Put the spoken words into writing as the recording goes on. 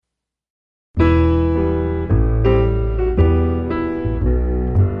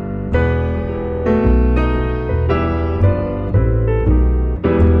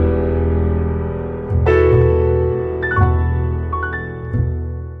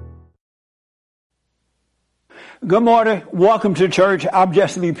Good morning. Welcome to church. I'm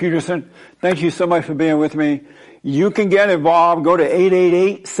Jesse Lee Peterson. Thank you so much for being with me. You can get involved. Go to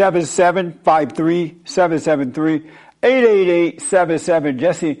 888-7753-773. 888-77.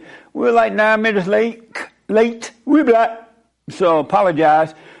 Jesse, we're like 9 minutes late. We're black. So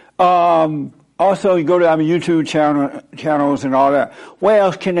apologize. Also, you go to our YouTube channels and all that. Where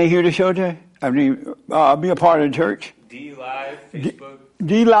else can they hear the show, Jay? I mean, be a part of the church. D-Live, Facebook.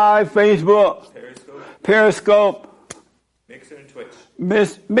 D-Live, Facebook. Periscope, Mixer and Twitch.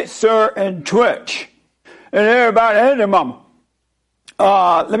 Mixer and Twitch. And everybody and their mama.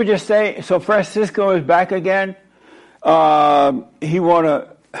 Let me just say, so Francisco is back again. He want to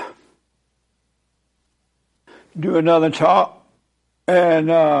do another talk.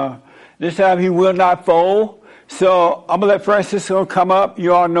 And this time he will not fold. So I'm going to let Francisco come up.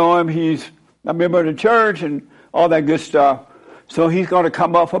 You all know him. He's a member of the church and all that good stuff. So he's going to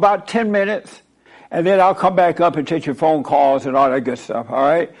come up for about 10 minutes. And then I'll come back up and take your phone calls and all that good stuff, all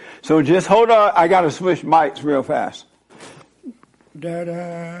right? So just hold on. I got to switch mics real fast.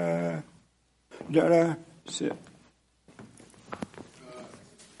 Da-da. Da-da. Sit.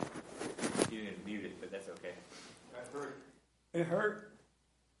 You didn't mute it, but that's okay. That hurt. It hurt.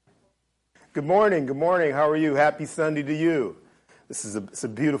 Good morning. Good morning. How are you? Happy Sunday to you. It's a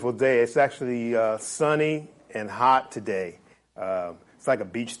beautiful day. It's actually sunny and hot today. It's like a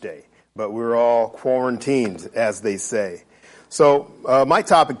beach day. But we're all quarantined, as they say. So my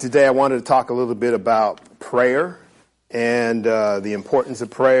topic today, I wanted to talk a little bit about prayer and the importance of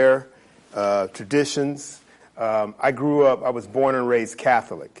prayer, traditions. I was born and raised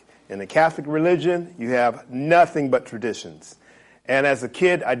Catholic. In the Catholic religion, you have nothing but traditions. And as a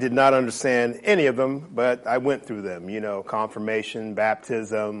kid, I did not understand any of them, but I went through them, confirmation,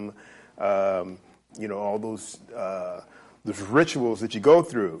 baptism, all those rituals that you go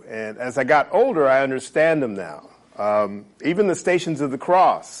through. And as I got older, I understand them now. Even the Stations of the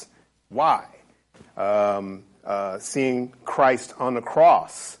Cross. Why? Seeing Christ on the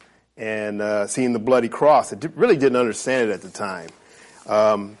cross and seeing the bloody cross. I really didn't understand it at the time.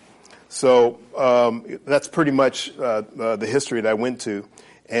 So that's pretty much the history that I went to.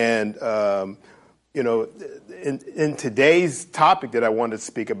 And, in today's topic that I wanted to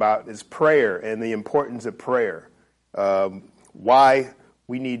speak about is prayer and the importance of prayer. Why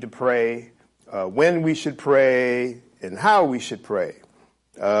we need to pray, when we should pray, and how we should pray.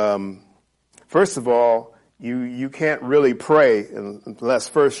 First of all, you can't really pray unless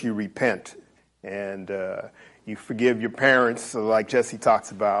first you repent and you forgive your parents, like Jesse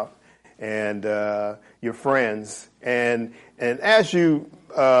talks about, and your friends. And as you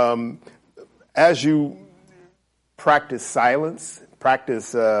practice silence,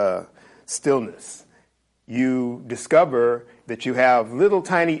 practice stillness, you discover that you have little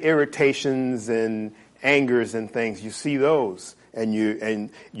tiny irritations and angers and things. You see those,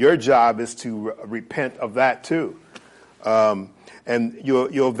 and your job is to repent of that too. And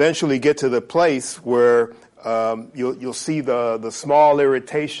you'll eventually get to the place where you'll see the small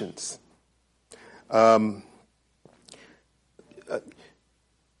irritations.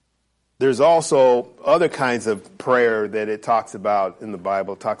 There's also other kinds of prayer that it talks about in the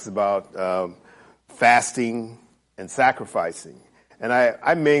Bible. It talks about fasting and sacrificing. And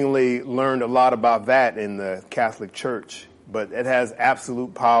I mainly learned a lot about that in the Catholic Church, but it has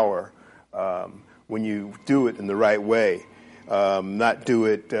absolute power when you do it in the right way. Not do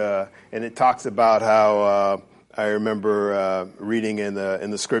it, and it talks about how I remember reading in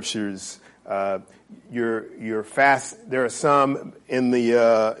the scriptures. Your fast. There are some in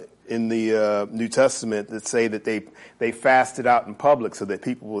the New Testament that say that they fasted out in public so that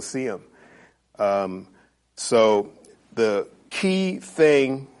people will see them. So the key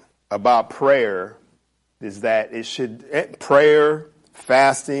thing about prayer is that prayer,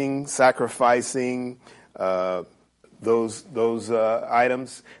 fasting, sacrificing, those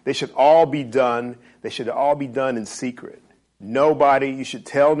items, they should all be done. They should all be done in secret. You should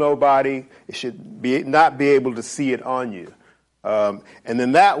tell nobody. It should not be able to see it on you. And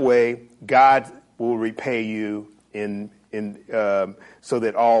then that way, God will repay you so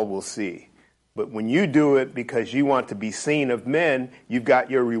that all will see. But when you do it because you want to be seen of men, you've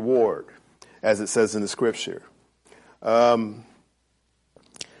got your reward, as it says in the scripture. So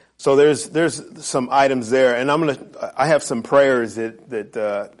there's some items there, and I have some prayers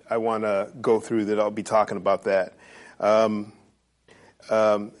that I want to go through that I'll be talking about that.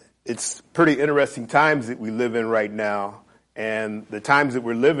 It's pretty interesting times that we live in right now, and the times that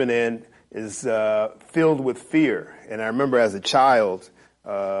we're living in is filled with fear. And I remember as a child,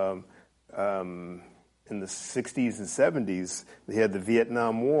 in the 60s and 70s, they had the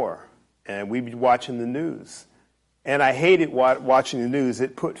Vietnam War, and we'd be watching the news. And I hated watching the news.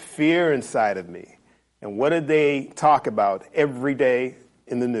 It put fear inside of me. And what did they talk about every day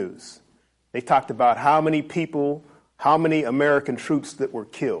in the news? They talked about how many people, how many American troops that were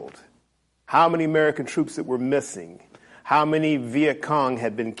killed, how many American troops that were missing, how many Viet Cong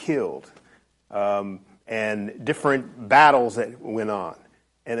had been killed, and different battles that went on.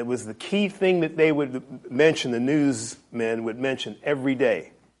 And it was the key thing that they would mention, the newsmen would mention every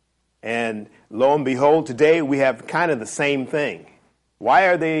day. And lo and behold, today we have kind of the same thing. Why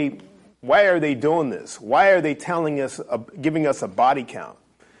are they doing this? Why are they telling us, giving us a body count?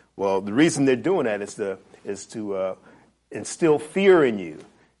 Well, the reason they're doing that is to instill fear in you,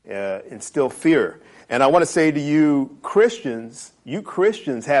 instill fear. And I want to say to you Christians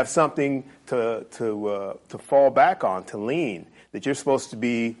have something to fall back on, to lean. That you're supposed to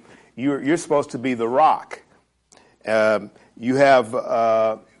be the rock. You have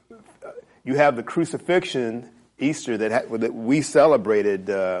the crucifixion, Easter that we celebrated.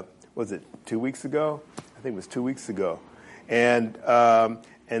 Was it 2 weeks ago? I think it was 2 weeks ago. And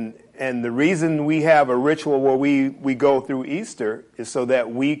the reason we have a ritual where we go through Easter is so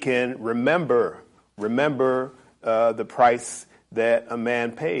that we can remember the price that a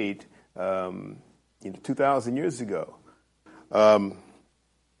man paid 2,000 years ago. And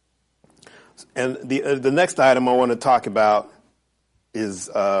the next item I want to talk about is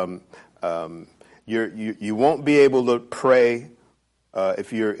you won't be able to pray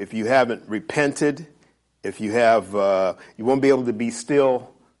if you haven't repented. If you won't be able to be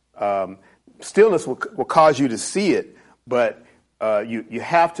still. Stillness will cause you to see it, but you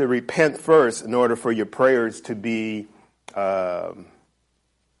have to repent first in order for your prayers to be how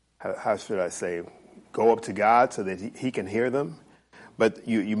should I say, go up to God so that he can hear them. But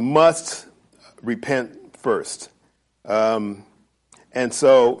you must repent first. And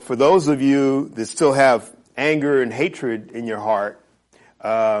so for those of you that still have anger and hatred in your heart,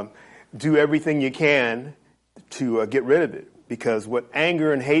 do everything you can to get rid of it. Because what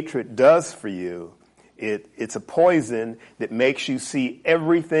anger and hatred does for you, it's a poison that makes you see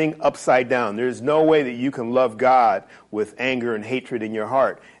everything upside down. There's no way that you can love God with anger and hatred in your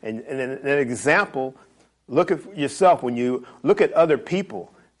heart. And an example, look at yourself. When you look at other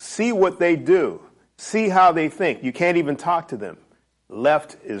people, see what they do. See how they think. You can't even talk to them.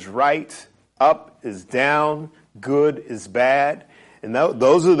 Left is right, up is down, good is bad. And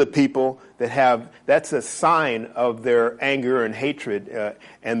those are the people that that's a sign of their anger and hatred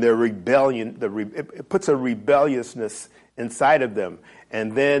and their rebellion. It puts a rebelliousness inside of them.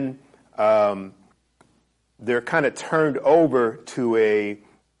 And then they're kind of turned over to a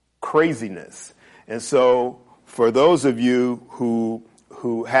craziness. And so for those of you who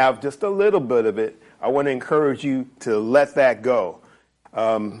have just a little bit of it, I want to encourage you to let that go.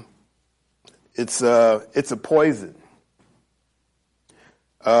 It's a poison.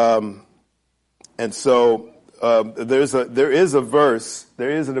 And so there is a verse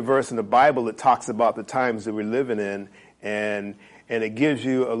in the Bible that talks about the times that we're living in, and it gives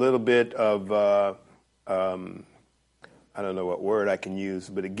you a little bit of I don't know what word I can use,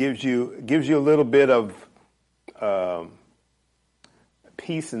 but it gives you a little bit of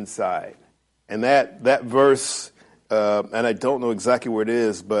peace inside. And that verse, and I don't know exactly where it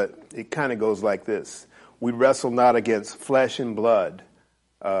is, but it kind of goes like this: "We wrestle not against flesh and blood."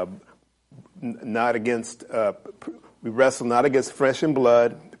 We wrestle not against flesh and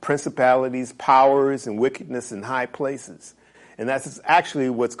blood, principalities, powers, and wickedness in high places. And that's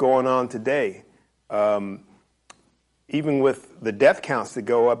actually what's going on today. Even with the death counts that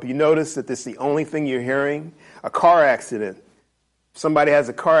go up, you notice that this is the only thing you're hearing. A car accident. Somebody has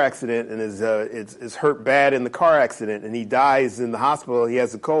a car accident and is hurt bad in the car accident, and he dies in the hospital. He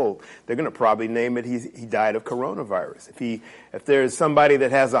has a cold. They're going to probably name it he died of coronavirus. If there's somebody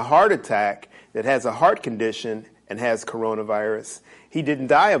that has a heart attack, that has a heart condition and has coronavirus, he didn't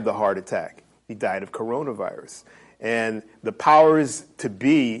die of the heart attack. He died of coronavirus. And the powers to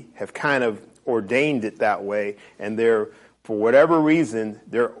be have kind of ordained it that way, and they're, for whatever reason,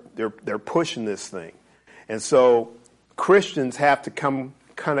 they're pushing this thing. And so Christians have to come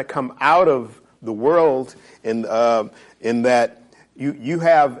out of the world in that you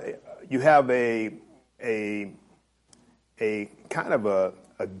have a kind of a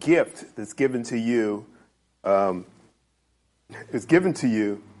gift that's given to you. It's given to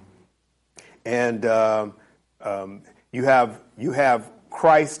you, and you have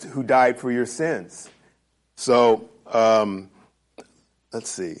Christ who died for your sins. So let's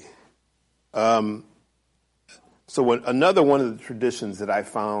see. So another one of the traditions that I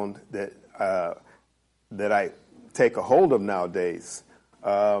found that I take a hold of nowadays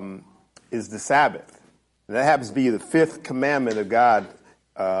is the Sabbath. And that happens to be the fifth commandment of God.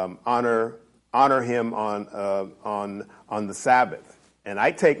 Honor Him on the Sabbath. And I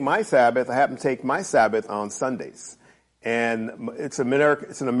happen to take my Sabbath on Sundays. And it's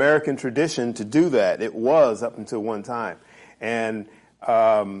an American tradition to do that. It was up until one time. And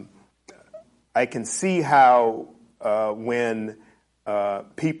I can see how when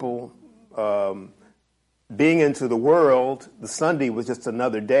people being into the world, the Sunday was just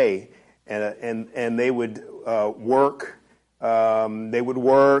another day, and they would work. They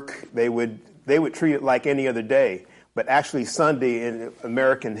would treat it like any other day. But actually, Sunday in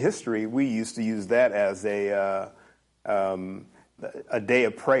American history, we used to use that as a day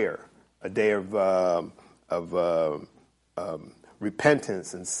of prayer, a day of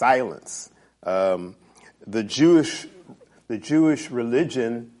repentance and silence. The Jewish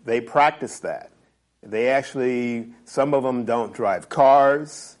religion, they practice that. They actually, some of them don't drive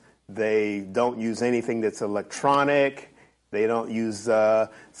cars. They don't use anything that's electronic. They don't use.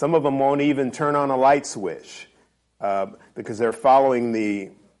 Some of them won't even turn on a light switch because they're following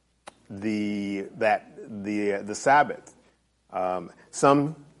the Sabbath.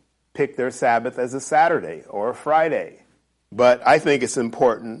 Some pick their Sabbath as a Saturday or a Friday. But I think it's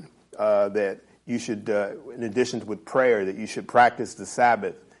important that you should, in addition to with prayer, that you should practice the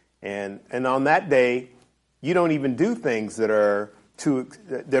Sabbath. And on that day, you don't even do things that are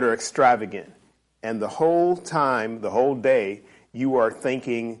extravagant. And the whole time, the whole day, you are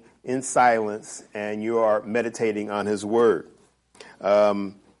thinking in silence and you are meditating on His Word.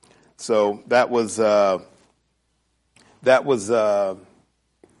 So that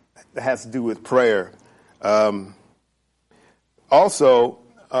has to do with prayer. Also,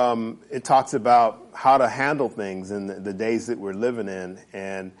 it talks about how to handle things in the days that we're living in,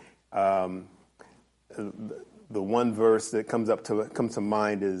 and the one verse that comes to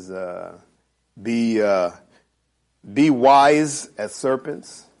mind is be wise as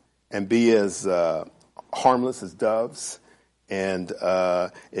serpents and be as harmless as doves, and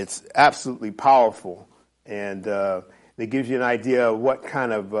it's absolutely powerful, and it gives you an idea of what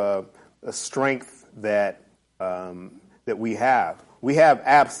kind of strength that we have. We have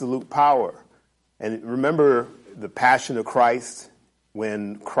absolute power. And remember the Passion of Christ,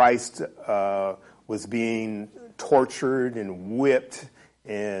 when Christ was being tortured and whipped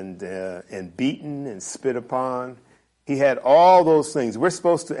and beaten and spit upon. He had all those things. We're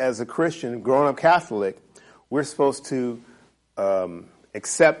supposed to, as a Christian, grown up Catholic, we're supposed to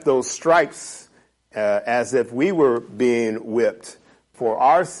accept those stripes as if we were being whipped for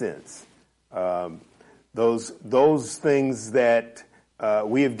our sins. Those things that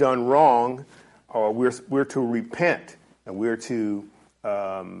we have done wrong, or we're to repent, and we're to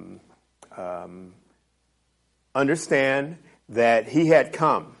understand that He had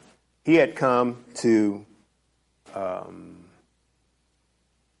come. He had come to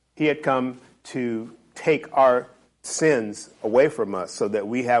take our sins away from us, so that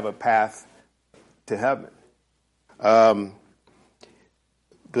we have a path to heaven.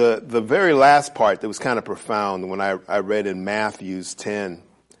 The very last part that was kind of profound when I read in Matthew 10,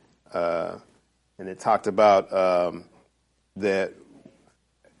 and it talked about that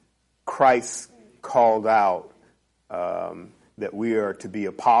Christ called out that we are to be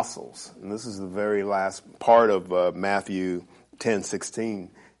apostles. And this is the very last part of Matthew 10:16,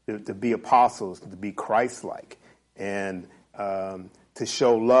 to be apostles, to be Christ-like, and to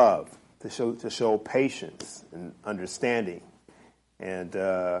show love, to show patience and understanding. And,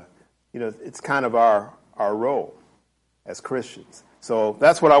 it's kind of our role as Christians. So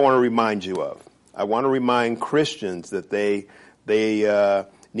that's what I want to remind you of. I want to remind Christians that they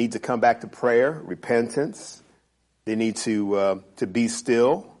need to come back to prayer, repentance. They need to be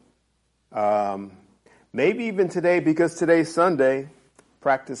still. Maybe even today, because today's Sunday,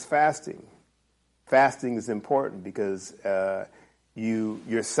 practice fasting. Fasting is important because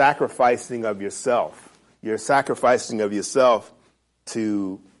you're sacrificing of yourself. You're sacrificing of yourself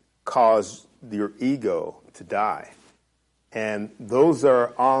to cause your ego to die. And those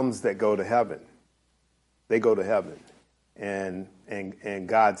are alms that go to heaven. They go to heaven. And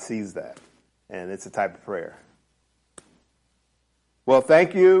God sees that. And it's a type of prayer. Well,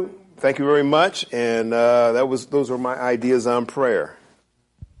 thank you. Thank you very much. And those were my ideas on prayer.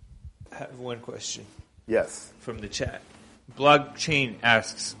 I have one question. Yes. From the chat. Blockchain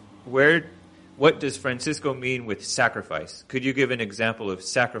asks, what does Francisco mean with sacrifice? Could you give an example of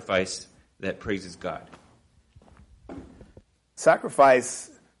sacrifice that praises God? Sacrifice,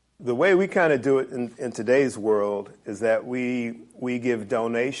 the way we kind of do it in today's world is that we give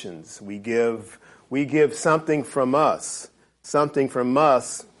donations. We give something from us. Something from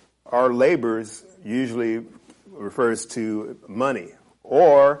us, our labors usually refers to money,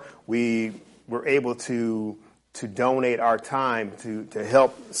 or we were able to donate our time to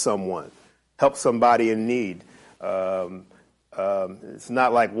help someone, help somebody in need. It's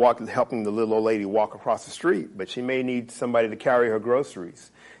not like helping the little old lady walk across the street, but she may need somebody to carry her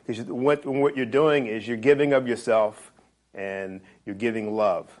groceries. Because what you're doing is you're giving of yourself and you're giving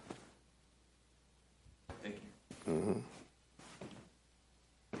love. Thank you. Mm-hmm.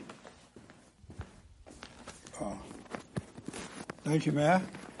 Thank you, man.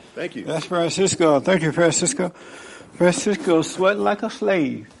 Thank you. That's Francisco. Thank you, Francisco. Francisco sweating like a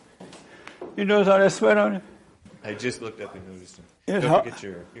slave. You notice all that sweat on it? I just looked up and noticed it. It's Don't hard. forget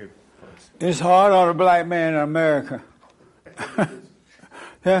your earphones. It's hard on a black man in America.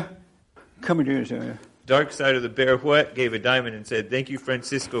 Yeah? Come and do this. Dark Side of the Bear What gave a diamond and said, "Thank you,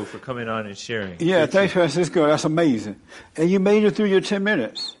 Francisco, for coming on and sharing." Yeah, thanks, Francisco. That's amazing. And you made it through your 10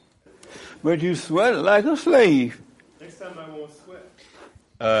 minutes. But you sweat like a slave. Next time I won't sweat.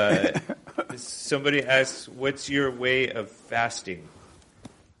 Somebody asks, "What's your way of fasting?"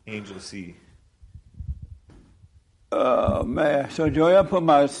 Angel C. Oh, man. So, Joey, I put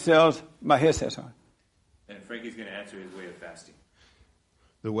my headsets on. And Frankie's going to answer his way of fasting.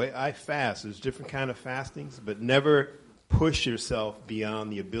 The way I fast, there's different kind of fastings, but never push yourself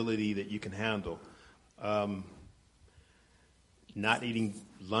beyond the ability that you can handle. Not eating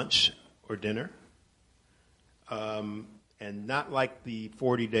lunch or dinner, and not like the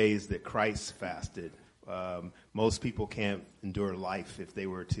 40 days that Christ fasted. Most people can't endure life if they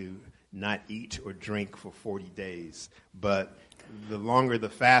were to not eat or drink for 40 days. But the longer the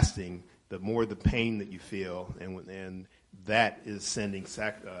fasting, the more the pain that you feel, and that is sending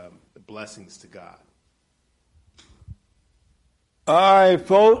blessings to God. All right,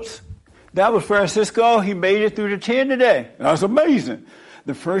 folks. That was Francisco. He made it through the 10 today. That's amazing.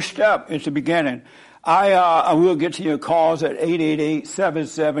 The first step is the beginning. I will get to your calls at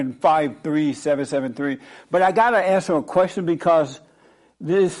 888-7753-773. But I got to answer a question because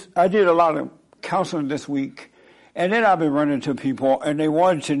I did a lot of counseling this week. And then I've been running to people, and they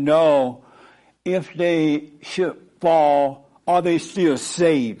wanted to know if they should fall, are they still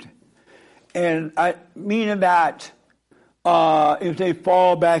saved? And meaning that if they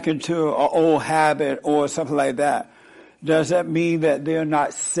fall back into an old habit or something like that, does that mean that they're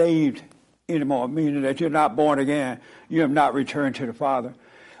not saved anymore, meaning that you're not born again, you have not returned to the Father?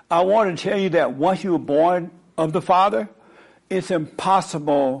 I want to tell you that once you are born of the Father, it's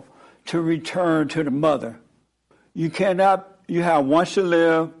impossible to return to the mother. You have once to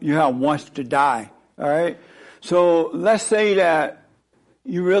live, you have once to die, all right? So let's say that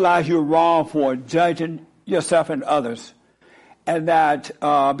you realize you're wrong for judging yourself and others, and that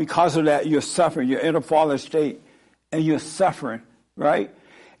because of that you're suffering, you're in a fallen state, and you're suffering, right?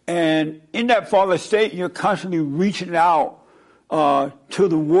 And in that fallen state, you're constantly reaching out to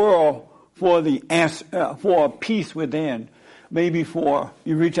the world for the answer, for a peace within. Maybe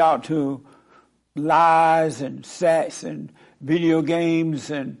you reach out to lies and sex and video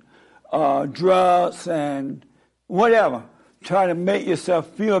games and drugs and whatever, trying to make yourself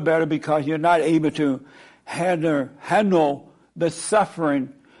feel better because you're not able to handle the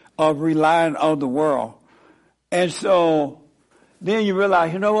suffering of relying on the world. And so then you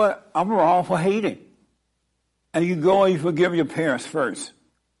realize, you know what, I'm wrong for hating. And you go and you forgive your parents first.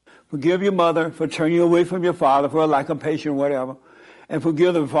 Forgive your mother for turning you away from your father for a lack of patience, whatever. And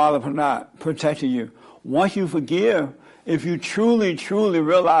forgive the father for not protecting you. Once you forgive, if you truly, truly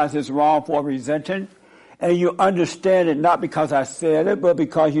realize it's wrong for resenting, and you understand it not because I said it, but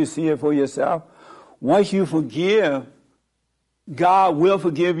because you see it for yourself, once you forgive, God will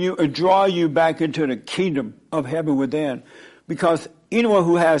forgive you and draw you back into the kingdom of heaven within. Because anyone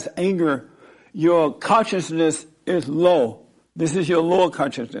who has anger, your consciousness is low. This is your lower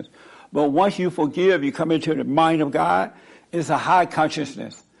consciousness. But once you forgive, you come into the mind of God, it's a high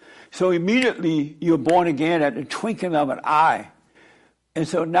consciousness. So immediately you're born again at the twinkling of an eye. And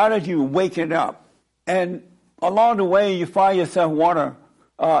so now that you're waking up, and along the way you find yourself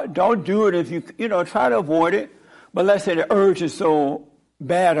don't do it if you try to avoid it. But let's say the urge is so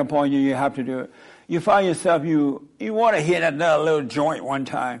bad upon you, you have to do it. You find yourself, you want to hit another little joint one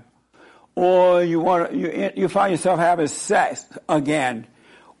time. Or you find yourself having sex again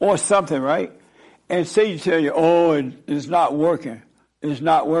or something, right? And Satan tell you, it's not working. It's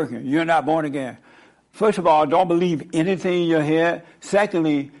not working. You're not born again. First of all, don't believe anything in your head.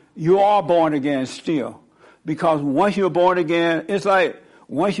 Secondly, you are born again still. Because once you're born again, it's like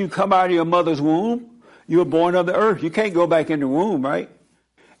once you come out of your mother's womb, you're born of the earth. You can't go back in the womb, right?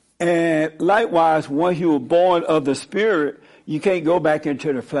 And likewise, once you were born of the Spirit, you can't go back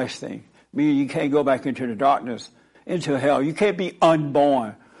into the flesh thing. meaning you can't go back into the darkness, into hell. You can't be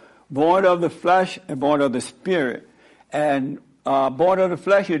unborn. Born of the flesh and born of the spirit. And born of the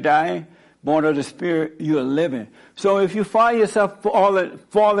flesh, you're dying. Born of the spirit, you're living. So if you find yourself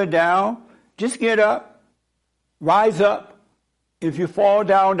falling down, just get up, rise up. If you fall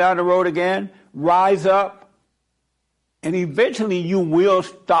down the road again, rise up. And eventually you will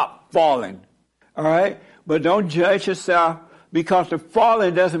stop falling. All right? But don't judge yourself, because the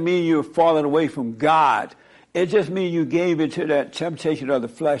falling doesn't mean you're falling away from God. It just means you gave into that temptation of the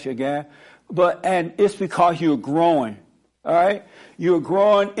flesh again. And it's because you're growing. All right? You're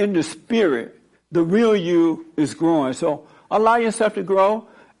growing in the spirit. The real you is growing. So allow yourself to grow,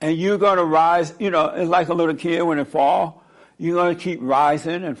 and you're going to rise. You know, it's like a little kid when they fall. You're going to keep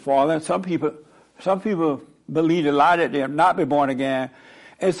rising and falling. Some people believe a lie that they have not been born again.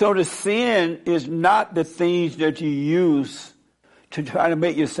 And so the sin is not the things that you use to try to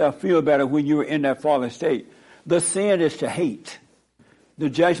make yourself feel better when you were in that fallen state. The sin is to hate. The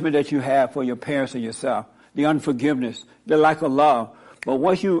judgment that you have for your parents and yourself. The unforgiveness. The lack of love. But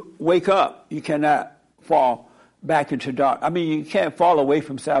once you wake up, you cannot fall back into dark. I mean, you can't fall away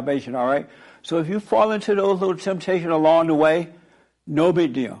from salvation, all right? So if you fall into those little temptations along the way, no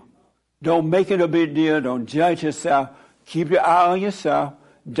big deal. Don't make it a big deal. Don't judge yourself. Keep your eye on yourself.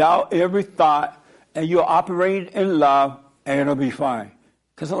 Doubt every thought. And you'll operate in love, and it'll be fine.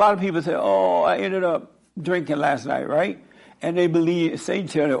 Because a lot of people say, oh, I ended up drinking last night, right? And they believe, Satan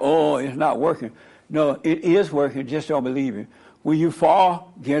tells them, oh, it's not working. No, it is working. Just don't believe it. When you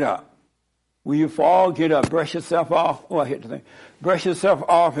fall, get up. When you fall, get up. Brush yourself off. Oh, I hit the thing. Brush yourself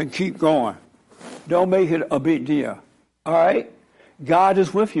off and keep going. Don't make it a big deal. All right? God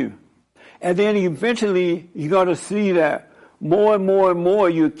is with you. And then eventually you're going to see that more and more and more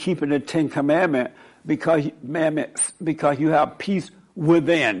you're keeping the 10 Commandments because you have peace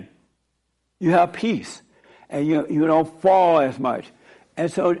within. You have peace. And you don't fall as much.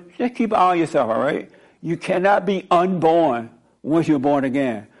 And so just keep an eye on yourself, all right? You cannot be unborn once you're born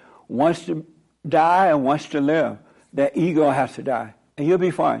again. Once to die and once to live. That ego has to die. And you'll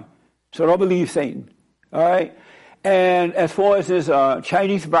be fine. So don't believe Satan. All right? And as far as this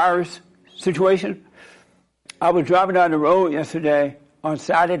Chinese virus situation, I was driving down the road yesterday on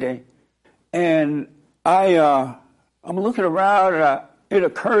Saturday, and I'm looking around, and it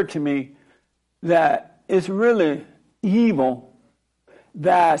occurred to me that it's really evil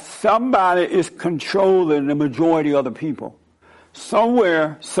that somebody is controlling the majority of the people.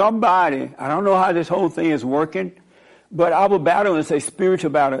 Somewhere, somebody, I don't know how this whole thing is working, but our battle is a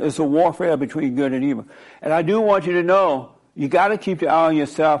spiritual battle. It's a warfare between good and evil. And I do want you to know, you got to keep your eye on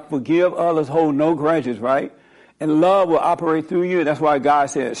yourself, forgive others, hold no grudges, right? And love will operate through you. That's why God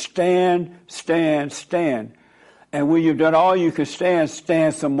said, stand, stand, stand. And when you've done all you can stand,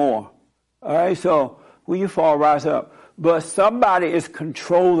 stand some more. All right? So when you fall, rise up. But somebody is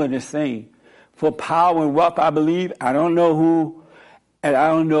controlling this thing for power and wealth, I believe. I don't know who, and I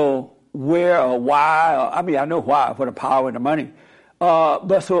don't know where or why. I know why, for the power and the money. But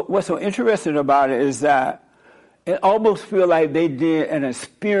what's so interesting about it is that it almost feels like they did an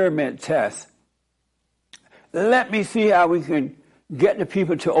experiment test. Let me see how we can get the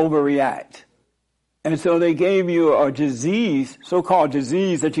people to overreact. And so they gave you a disease, so-called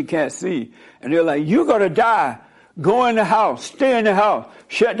disease that you can't see. And they're like, you're going to die. Go in the house. Stay in the house.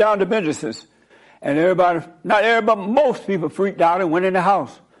 Shut down the businesses. And everybody, not everybody, most people freaked out and went in the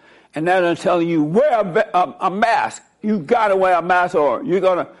house. And now they're telling you, wear a mask. You got to wear a mask or we're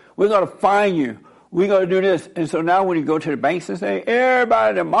going to fine you. We're going to do this. And so now when you go to the banks and say,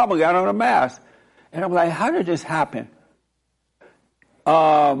 everybody, their mama got on a mask. And I'm like, how did this happen?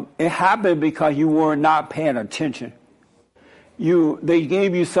 It happened because you were not paying attention. They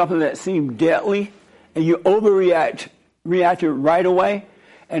gave you something that seemed deadly, and you reacted right away.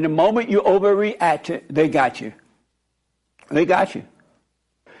 And the moment you overreacted, they got you. They got you.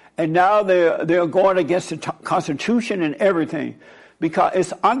 And now they're going against the Constitution and everything, because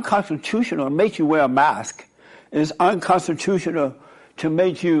it's unconstitutional to make you wear a mask. It's unconstitutional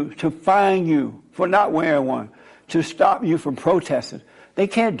to fine you for not wearing one, to stop you from protesting. They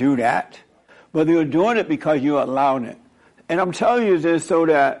can't do that, but they're doing it because you're allowing it. And I'm telling you this so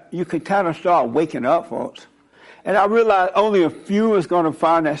that you can kind of start waking up, folks. And I realize only a few is going to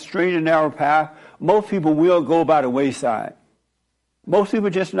find that straight and narrow path. Most people will go by the wayside. Most people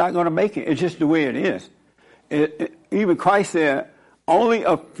are just not going to make it. It's just the way it is. Even Christ said, only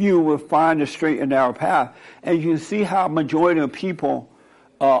a few will find the straight and narrow path. And you can see how majority of people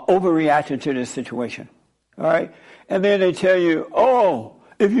overreacted to this situation. All right? And then they tell you, oh,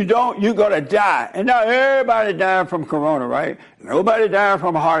 If you don't, you're going to die. And now everybody dying from corona, right? Nobody dying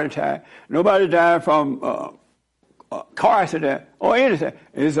from a heart attack. Nobody dying from a car accident or anything.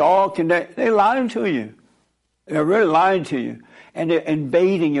 It's all connected. They're lying to you. They're really lying to you. And they're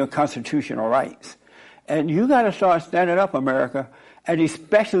invading your constitutional rights. And you got to start standing up, America, and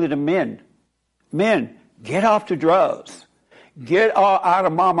especially the men. Men, get off the drugs. Get out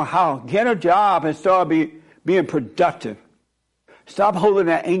of mama's house. Get a job and start being productive. Stop holding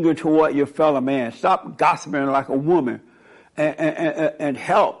that anger toward your fellow man. Stop gossiping like a woman and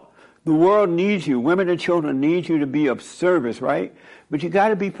help. The world needs you. Women and children need you to be of service, right? But you got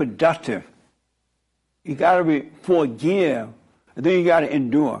to be productive. You got to forgive. And then you got to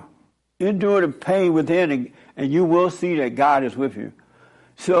endure. Endure the pain within, and you will see that God is with you.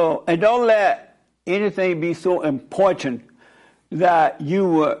 So, and don't let anything be so important that you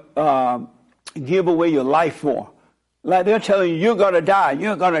will give away your life for. Like they're telling you, you're going to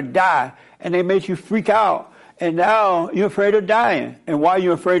die, and they make you freak out, and now you're afraid of dying. And while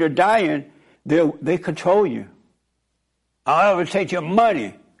you're afraid of dying, they control you. I'll ever take your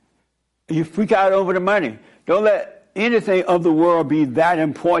money. You freak out over the money. Don't let anything of the world be that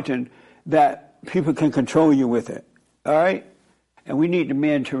important that people can control you with it. All right? And we need the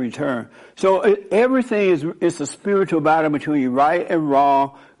men to return. So everything is a spiritual battle between right and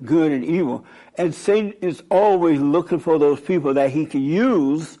wrong, good and evil. And Satan is always looking for those people that he can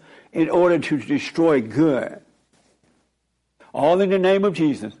use in order to destroy good. All in the name of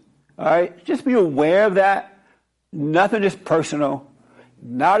Jesus. All right? Just be aware of that. Nothing is personal.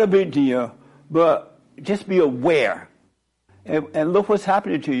 Not a big deal. But just be aware. And look what's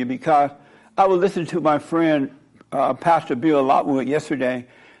happening to you, because I was listening to my friend, Pastor Bill Lockwood yesterday,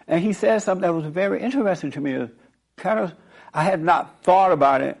 and he said something that was very interesting to me. I had not thought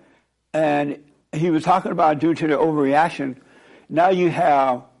about it, and he was talking about due to the overreaction. Now you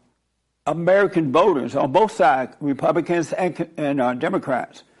have American voters on both sides, Republicans and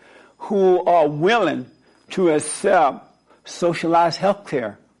Democrats, who are willing to accept socialized health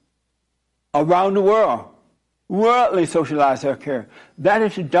care around the world. Worldly socialized health care. That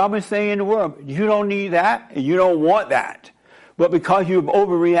is the dumbest thing in the world. You don't need that, and you don't want that. But because you've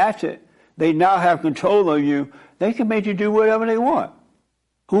overreacted, they now have control of you. They can make you do whatever they want.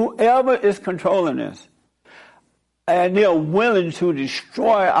 Whoever is controlling this. And they're willing to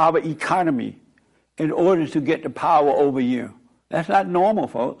destroy our economy in order to get the power over you. That's not normal,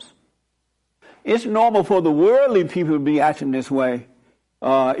 folks. It's normal for the worldly people to be acting this way,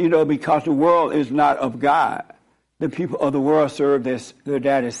 because the world is not of God. The people of the world serve their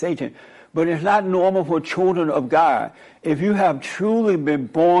daddy Satan. But it's not normal for children of God. If you have truly been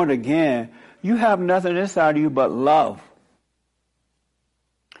born again, you have nothing inside of you but love.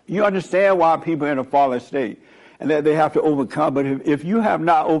 You understand why people are in a fallen state and that they have to overcome. But if you have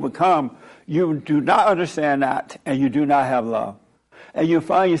not overcome, you do not understand that, and you do not have love. And you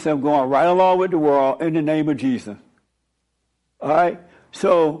find yourself going right along with the world in the name of Jesus. All right?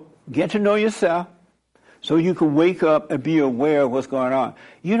 So get to know yourself so you can wake up and be aware of what's going on.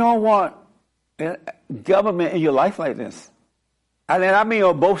 You don't want government in your life like this. I mean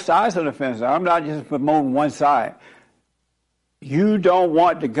on both sides of the fence. I'm not just promoting one side. You don't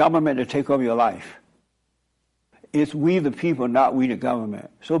want the government to take over your life. It's we the people, not we the government.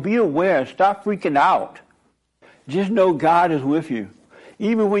 So be aware. Stop freaking out. Just know God is with you.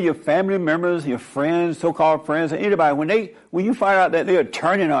 Even when your family members, your friends, so-called friends, anybody, when you find out that they're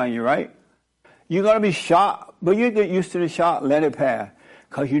turning on you, right? You're going to be shocked, but you get used to the shock, let it pass,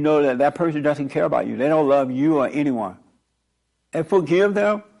 because you know that person doesn't care about you. They don't love you or anyone. And forgive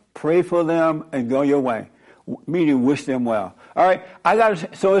them, pray for them, and go your way, meaning wish them well. All right,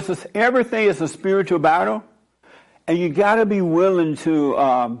 everything is a spiritual battle, and you got to be willing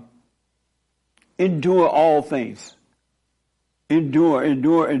to endure all things.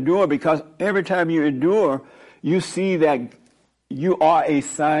 Endure, because every time you endure, you see that you are a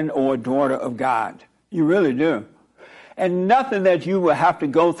son or a daughter of God. You really do. And nothing that you will have to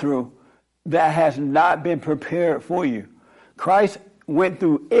go through that has not been prepared for you. Christ went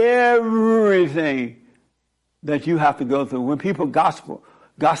through everything that you have to go through. When people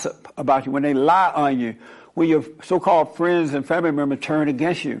gossip about you, when they lie on you, when your so-called friends and family members turn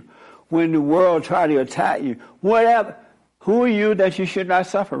against you, when the world try to attack you, whatever, who are you that you should not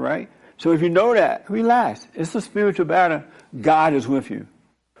suffer, right? So if you know that, relax. It's a spiritual battle. God is with you.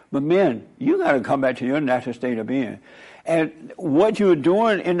 But men, you got to come back to your natural state of being. And what you're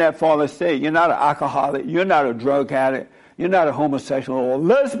doing in that fallen state, you're not an alcoholic, you're not a drug addict, you're not a homosexual or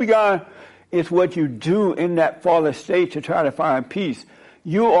lesbian. It's what you do in that fallen state to try to find peace.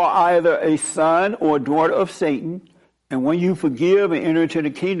 You are either a son or daughter of Satan, And when you forgive and enter into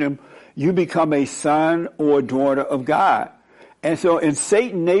the kingdom, you become a son or a daughter of God. And so in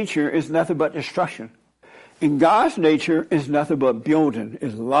Satan's nature is nothing but destruction. In God's nature is nothing but building,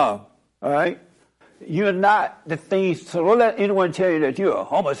 is love. All right? You're not the things, so don't let anyone tell you that you're a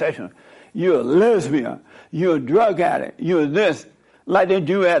homosexual, you're a lesbian, you're a drug addict, you're this. Like they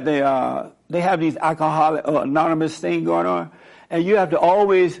do at the, they have these alcoholic anonymous thing going on, and you have to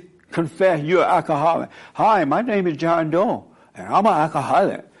always confess you're an alcoholic. Hi, my name is John Doe, and I'm an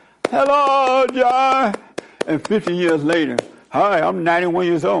alcoholic. Hello, John. And 50 years later, hi, I'm 91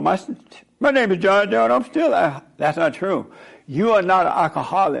 years old. My name is John Doe, and I'm still, that's not true. You are not an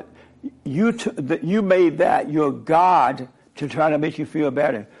alcoholic. You made that your God to try to make you feel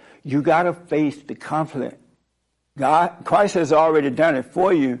better. You got to face the conflict. Christ has already done it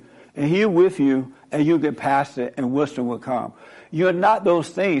for you, and He's with you, and you get past it, and wisdom will come. You're not those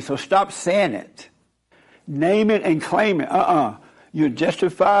things, so stop saying it. Name it and claim it. You're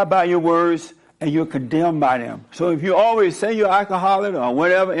justified by your words, and you're condemned by them. So if you always say you're alcoholic or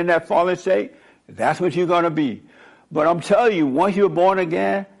whatever in that fallen state, that's what you're going to be. But I'm telling you, once you're born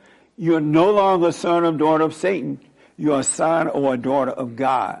again, you're no longer a son or daughter of Satan. You're a son or a daughter of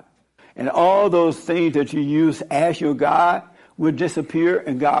God. And all those things that you use as your God will disappear,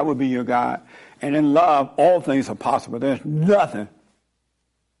 and God will be your God. And in love, all things are possible. There's nothing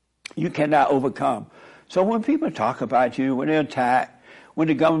you cannot overcome. So when people talk about you, when they attack, when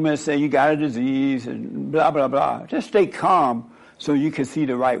the government say you got a disease and blah, blah, blah, just stay calm so you can see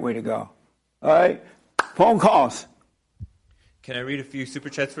the right way to go. All right? Phone calls. Can I read a few super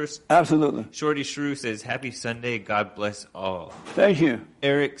chats first? Absolutely. Shorty Shrew says, Happy Sunday, God bless all. Thank you.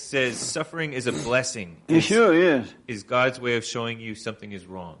 Eric says, suffering is a blessing. It sure is. Is God's way of showing you something is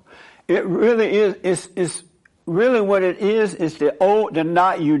wrong. It really is. It's really what it is the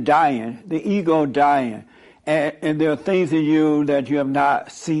not you dying, the ego dying. And there are things in you that you have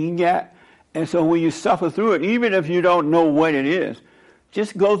not seen yet. And so when you suffer through it, even if you don't know what it is,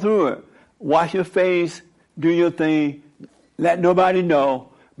 just go through it. Wash your face, do your thing. Let nobody know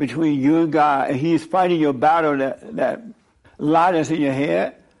between you and God. And He's fighting your battle, that lie that's in your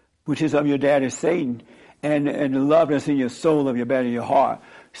head, which is of your daddy Satan, and the love that's in your soul of your daddy, your heart.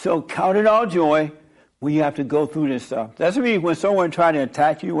 So count it all joy when you have to go through this stuff. That's what I mean when someone tries to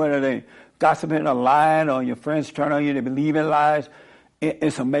attack you, whether they gossiping or lying, or your friends turn on you, they believe in lies.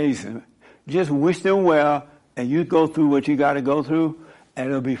 It's amazing. Just wish them well, and you go through what you got to go through, and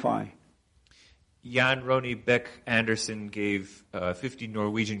it'll be fine. Jan Ronny Beck Anderson gave 50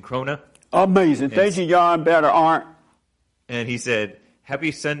 Norwegian krona. Amazing. Thank you, Jan. Better aren't. And he said,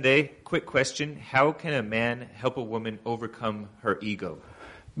 Happy Sunday. Quick question. How can a man help a woman overcome her ego?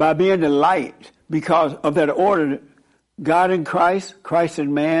 By being the light, because of that order. God in Christ, Christ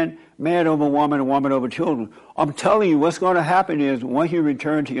in man, man over woman, and woman over children. I'm telling you, what's going to happen is once you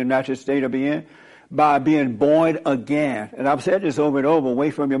return to your natural state of being, by being born again, and I've said this over and over,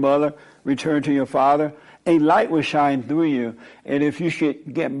 away from your mother, return to your father, a light will shine through you. And if you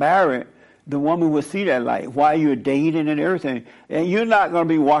should get married, the woman will see that light while you're dating and everything. And you're not going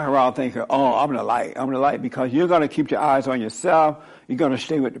to be walking around thinking, oh, I'm the light, because you're going to keep your eyes on yourself. You're going to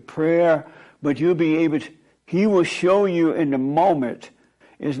stay with the prayer, but you'll be able to, He will show you in the moment.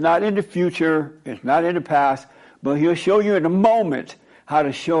 It's not in the future, it's not in the past, but He'll show you in the moment how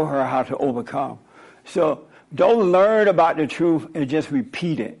to show her how to overcome. So don't learn about the truth and just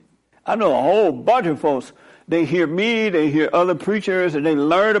repeat it. I know a whole bunch of folks, they hear me, they hear other preachers, and they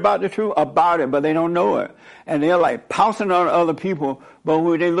learn about the truth, about it, but they don't know it. And they're like pouncing on other people, but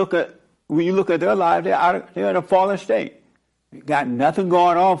when you look at their lives, they're in a fallen state. Got nothing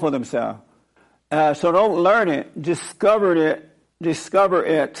going on for themselves. So don't learn it, discover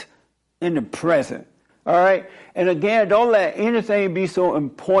it in the present. All right? And again, don't let anything be so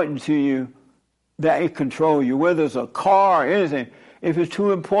important to you that it control you, whether it's a car or anything. If it's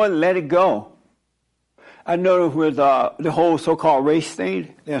too important, let it go. I know with the whole so-called race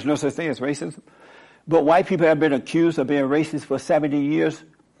thing, there's no such thing as racism, but white people have been accused of being racist for 70 years,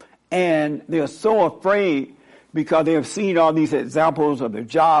 and they're so afraid because they have seen all these examples of their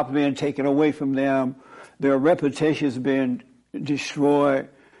jobs being taken away from them, their reputations being destroyed,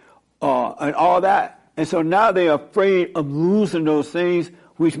 and all that. And so now they're afraid of losing those things,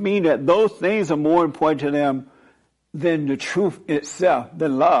 which mean that those things are more important to them than the truth itself, the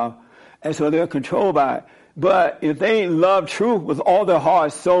love. And so they're controlled by it. But if they love truth with all their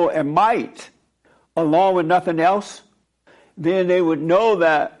heart, soul, and might, along with nothing else, then they would know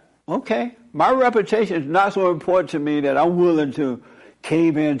that, okay, my reputation is not so important to me that I'm willing to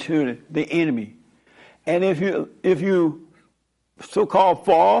cave into the enemy. And if you so-called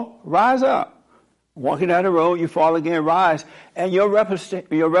fall, rise up. Walking down the road, you fall again, rise, and your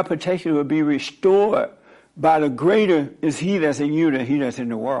reputation will be restored by the greater is he that's in you than he that's in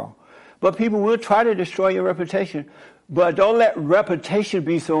the world. But people will try to destroy your reputation, but don't let reputation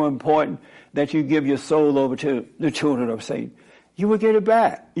be so important that you give your soul over to the children of Satan. You will get it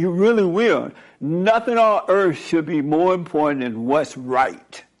back. You really will. Nothing on earth should be more important than what's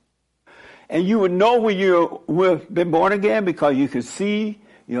right. And you would know when you've been born again because you can see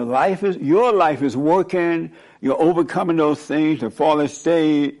your life is working. You're overcoming those things, the fallen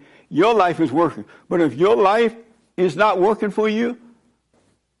state. Your life is working. But if your life is not working for you,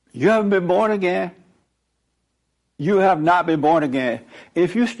 you haven't been born again. You have not been born again.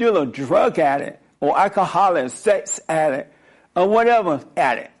 If you're still a drug addict or alcoholic, sex addict, or whatever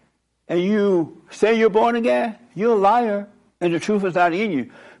addict, and you say you're born again, you're a liar, and the truth is not in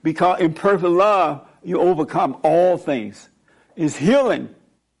you. Because in perfect love, you overcome all things. It's healing.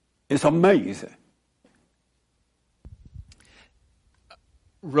 It's amazing.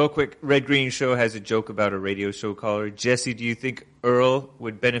 Real quick, Red Green Show has a joke about a radio show caller. Jesse, do you think Earl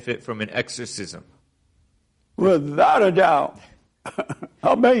would benefit from an exorcism? Without a doubt.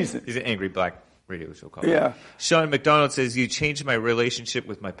 Amazing. He's an angry black radio show caller. Yeah. Sean McDonald says, you changed my relationship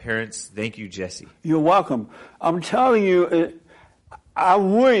with my parents. Thank you, Jesse. You're welcome. I'm telling you, I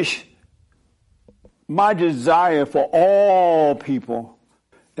wish my desire for all people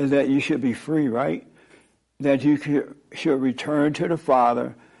is that you should be free, right? That you should return to the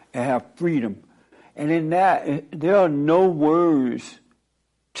Father and have freedom. And in that, there are no words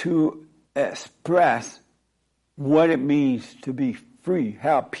to express what it means to be free,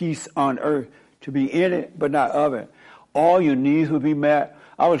 have peace on earth, to be in it but not of it. All your needs will be met.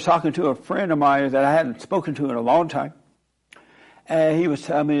 I was talking to a friend of mine that I hadn't spoken to in a long time. And he was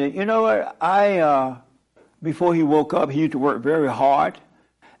telling me, you know what, before he woke up, he used to work very hard,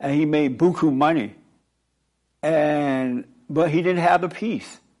 and he made buku money. But he didn't have the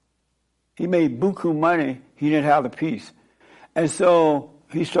peace. He made buku money, he didn't have the peace. And so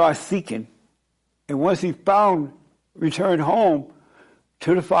he started seeking. And once he returned home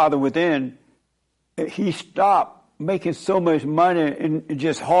to the Father within, he stopped making so much money in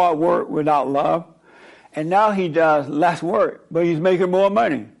just hard work without love. And now he does less work, but he's making more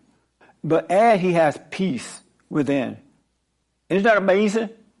money. And he has peace within. Isn't that amazing?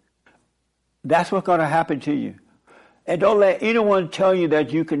 That's what's going to happen to you. And don't let anyone tell you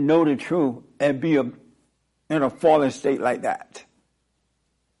that you can know the truth and be in a fallen state like that.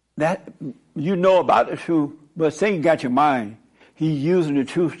 That you know about the truth, but Satan got your mind. He's using the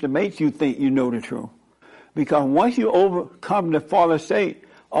truth to make you think you know the truth. Because once you overcome the fallen state,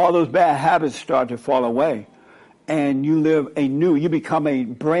 all those bad habits start to fall away. And you become a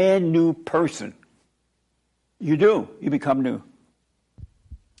brand new person. You do. You become new.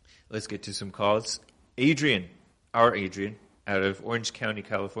 Let's get to some calls. Adrian, our Adrian, out of Orange County,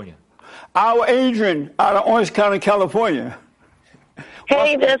 California. Our Adrian, out of Orange County, California.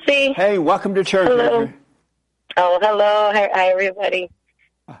 Hey, Jesse. Hey, welcome to church, hello. Adrian. Oh, hello. Hi, everybody.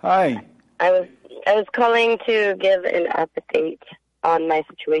 Hi. I was calling to give an update on my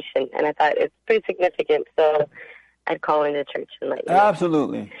situation, and I thought it's pretty significant, so I'd call into church and let you know.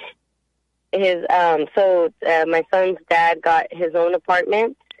 Absolutely. My son's dad got his own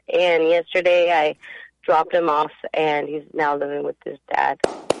apartment, and yesterday I dropped him off, and he's now living with his dad.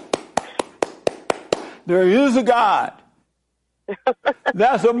 There is a God.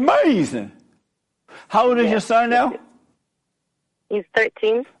 That's amazing. How old is your son now? He's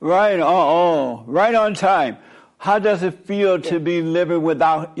 13. Right. Right on time. How does it feel to be living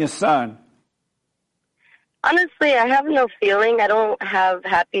without your son? Honestly, I have no feeling. I don't have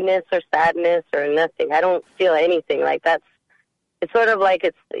happiness or sadness or nothing. I don't feel anything like that. It's sort of like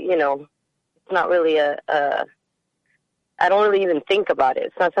it's not really I don't really even think about it.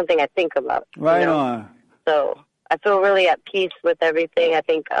 It's not something I think about. Right on. So I feel really at peace with everything. I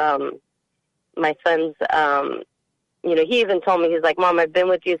think my son's, he even told me, he's like, Mom, I've been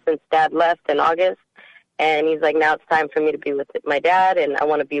with you since Dad left in August. And he's like, now it's time for me to be with my dad, and I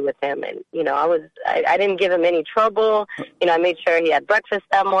want to be with him. And, I didn't give him any trouble. I made sure he had breakfast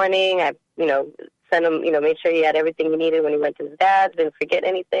that morning. I, sent him, made sure he had everything he needed when he went to his dad's, didn't forget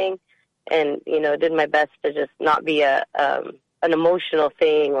anything. And, did my best to just not be an emotional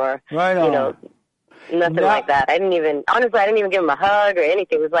thing or, nothing like that. I didn't even give him a hug or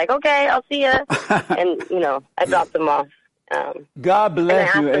anything. It was like, okay, I'll see ya. And, I dropped him off. God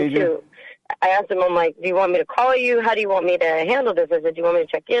bless you, Adrian. I asked him, I'm like, do you want me to call you? How do you want me to handle this? I said, do you want me to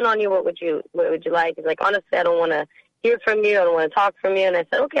check in on you? What would you like? He's like, honestly, I don't want to hear from you. I don't want to talk from you. And I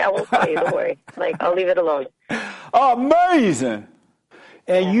said, okay, I won't call you. Don't worry. Like, I'll leave it alone. Amazing.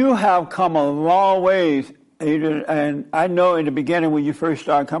 And you have come a long ways, Adrian. And I know in the beginning when you first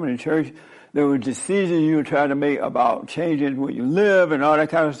started coming to church, there were decisions you were trying to make about changing where you live and all that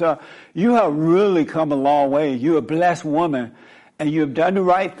kind of stuff. You have really come a long way. You're a blessed woman, and you have done the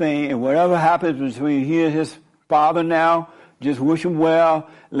right thing. And whatever happens between he and his father now, just wish him well,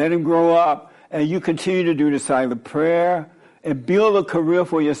 let him grow up, and you continue to do the silent prayer and build a career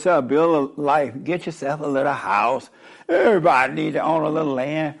for yourself, build a life, get yourself a little house. Everybody needs to own a little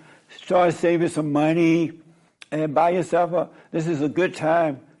land. Start saving some money and buy yourself this is a good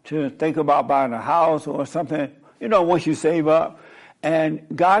time to think about buying a house or something, once you save up. And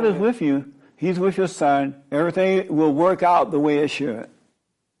God is with you. He's with your son. Everything will work out the way it should.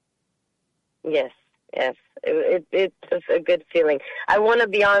 Yes. It's a good feeling. I want to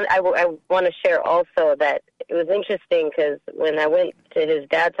be on. I want to share also that it was interesting because when I went to his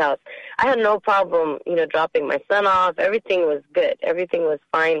dad's house, I had no problem, dropping my son off. Everything was good. Everything was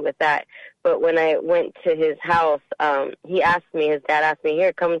fine with that. But when I went to his house, his dad asked me,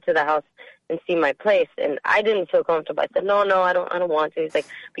 here, come to the house and see my place. And I didn't feel comfortable. I said, no, I don't want to. He's like,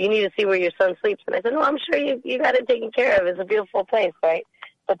 but you need to see where your son sleeps. And I said, no, I'm sure you got it taken care of. It's a beautiful place, right?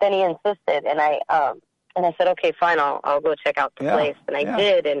 But then he insisted, and I said, okay, fine, I'll go check out the place. And I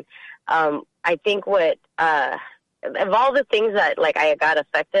did. And I think of all the things that, I got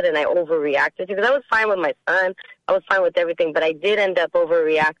affected and I overreacted to, because I was fine with my son, I was fine with everything, but I did end up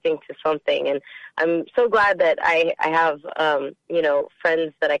overreacting to something. And I'm so glad that I have,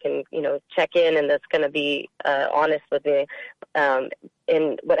 friends that I can, check in and that's going to be honest with me.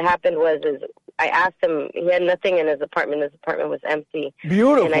 And what happened is I asked him, he had nothing in his apartment. His apartment was empty.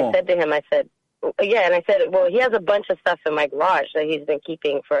 Beautiful. And I said to him, well, he has a bunch of stuff in my garage that he's been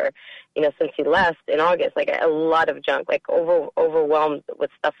keeping for, since he left in August, a lot of junk, overwhelmed with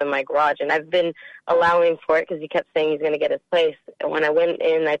stuff in my garage. And I've been allowing for it because he kept saying he's going to get his place. And when I went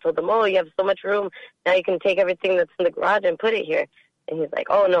in, I told him, oh, you have so much room. Now you can take everything that's in the garage and put it here. And he's like,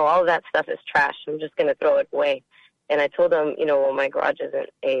 oh, no, all of that stuff is trash. I'm just going to throw it away. And I told him, my garage isn't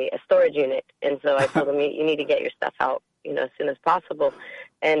a storage unit. And so I told him, you need to get your stuff out, as soon as possible.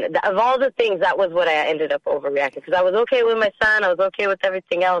 And of all the things, that was what I ended up overreacting. Because I was okay with my son. I was okay with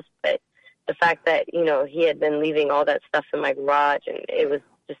everything else. But the fact that, he had been leaving all that stuff in my garage and it was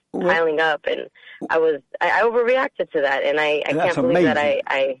just piling up. And I overreacted to that. And I can't believe that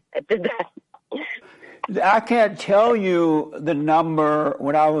I did that. I can't tell you the number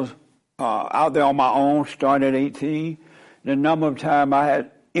when I was out there on my own, starting at 18, the number of times I had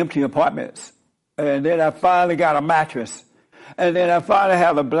empty apartments. And then I finally got a mattress. And then I finally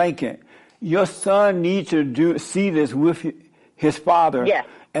have a blanket. Your son needs to see this with his father. Yes.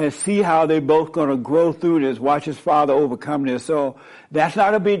 And see how they both going to grow through this, watch his father overcome this. So that's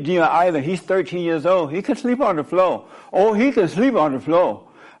not a big deal either. He's 13 years old. He can sleep on the floor. Oh, he can sleep on the floor.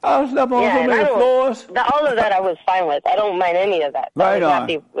 I slept on so many floors. All of that I was fine with. I don't mind any of that. I was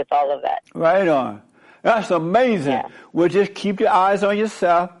happy with all of that. Right on. That's amazing. Yeah. Well, just keep your eyes on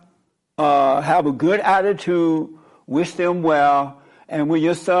yourself. Have a good attitude. Wish them well. And when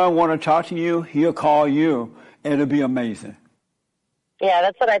your son want to talk to you, he'll call you. It'll be amazing. Yeah,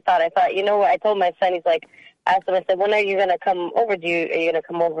 that's what I thought. I thought, what? I told my son, he's like, I asked him, I said, when are you going to come over? Are you going to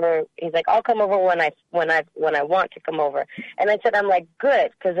come over? He's like, I'll come over when I want to come over. And I said, I'm like,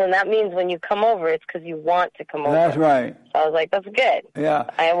 good, because then that means when you come over, it's because you want to come over. That's right. So I was like, that's good. Yeah.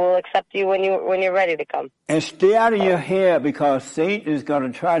 I will accept you when you're ready to come. And stay out of your head, because Satan is going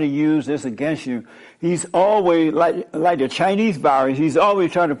to try to use this against you. He's always, like the Chinese virus, he's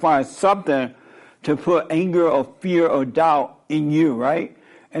always trying to find something to put anger or fear or doubt in you, right?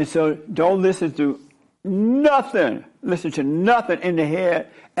 And so don't listen to nothing. Listen to nothing in the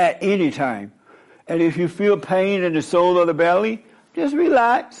head at any time. And if you feel pain in the soul of the belly, just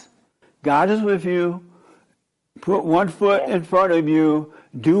relax. God is with you. Put one foot in front of you.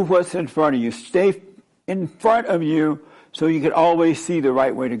 Do what's in front of you. Stay in front of you so you can always see the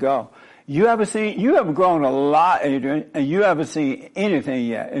right way to go. You haven't grown a lot, Adrian, and you haven't seen anything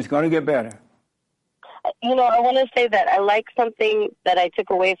yet. It's going to get better. I want to say that I like something that I took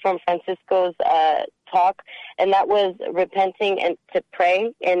away from Francisco's talk, and that was repenting and to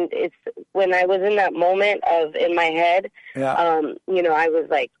pray. And it's when I was in that moment in my head, I was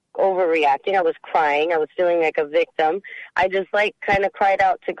like overreacting. I was crying. I was feeling like a victim. I just kind of cried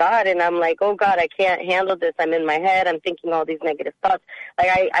out to God, and I'm like, oh God, I can't handle this. I'm in my head. I'm thinking all these negative thoughts.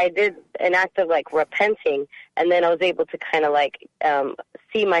 I did an act of repenting, and then I was able to kind of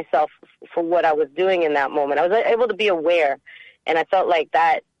see myself for what I was doing in that moment. I was able to be aware, and I felt like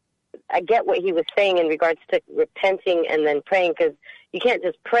that I get what he was saying in regards to repenting and then praying, because you can't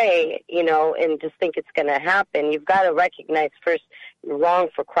just pray, and just think it's going to happen. You've got to recognize first you're wrong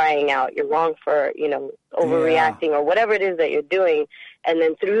for crying out. You're wrong for, overreacting or whatever it is that you're doing. And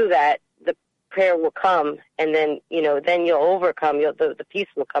then through that, the prayer will come, and then, then you'll overcome. The peace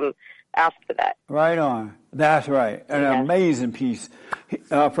will come after that. Right on. That's right. An amazing peace.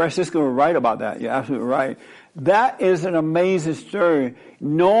 Francisco was right about that. You're absolutely right. That is an amazing story.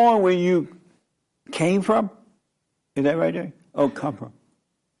 Knowing where you came from. Is that right there? Oh, come from.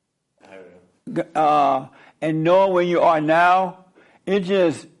 And knowing where you are now, it's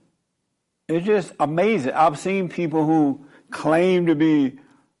just amazing. I've seen people who claim to be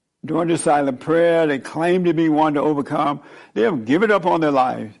doing the silent prayer, they claim to be one to overcome. They'll give it up on their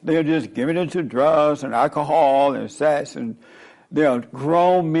lives. They'll just give it into drugs and alcohol and sex, and they're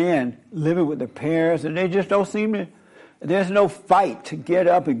grown men living with their parents, and they just don't seem to. There's no fight to get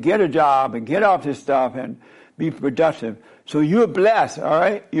up and get a job and get off this stuff and be productive. So you're blessed, all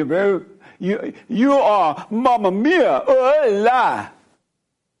right? You are Mamma Mia, la.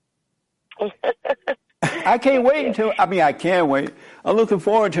 I can't wait I can't wait. I'm looking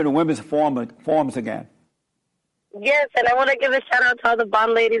forward to the women's forums again. Yes, and I want to give a shout out to all the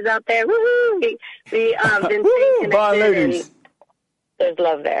bond ladies out there. Woo-hoo! We been staying connected. Bond ladies. There's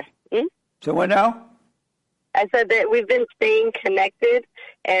love there. So what now? I said that we've been staying connected,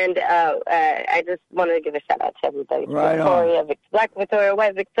 and I just wanted to give a shout out to everybody. Right Victoria, Black Victoria,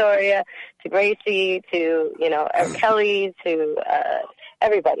 White Victoria, to Gracie, to Kelly, to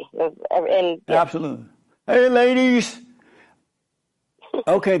everybody. And absolutely. Hey, ladies.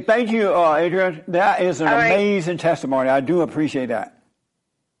 Okay, thank you, Adrian. That is an amazing testimony. I do appreciate that.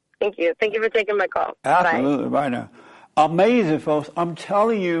 Thank you. Thank you for taking my call. Absolutely, Bye. right now. Amazing, folks. I'm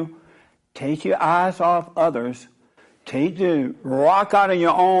telling you, take your eyes off others. Take the rock out of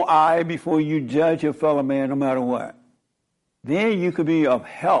your own eye before you judge your fellow man, no matter what. Then you could be of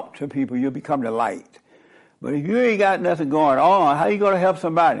help to people. You'll become the light. But if you ain't got nothing going on, how you going to help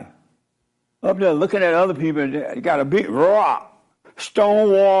somebody? Up there looking at other people, you got a big rock,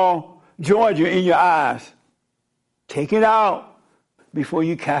 Stonewall, Georgia in your eyes. Take it out before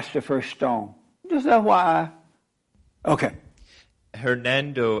you cast the first stone. Just FYI. Okay.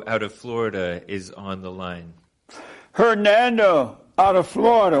 Hernando out of Florida is on the line. Hernando out of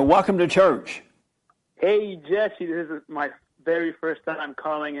Florida, welcome to church. Hey, Jesse, this is my very first time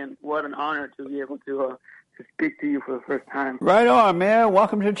calling, and what an honor to be able to speak to you for the first time. Right on, man.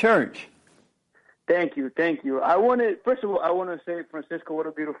 Welcome to church. Thank you. First of all, I want to say, Francisco, what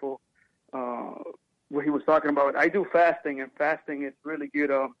a beautiful, what he was talking about. I do fasting, and fasting is really good.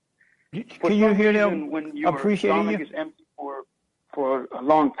 Can you hear them? When your appreciating stomach you? is empty for a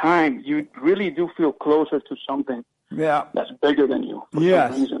long time, you really do feel closer to something that's bigger than you for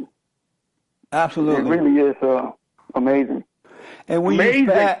some reason. Absolutely. It really is amazing. And when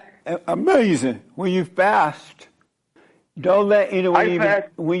you fast, don't let anyone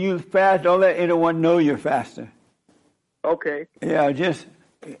when you fast, don't let anyone know you're fasting. Okay. Yeah,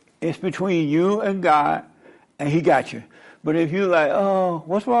 it's between you and God, and He got you. But if you like, oh,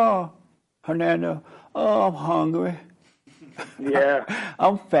 what's wrong, Hernando? Oh, I'm hungry. Yeah.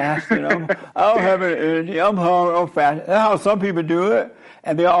 I'm fasting. I don't have any energy. I'm hungry. I'm fasting. That's how some people do it,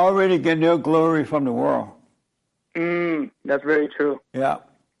 and they're already getting their glory from the world. That's very true. Yeah.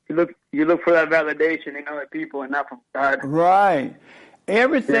 You look for that validation in other people and not from God. Right.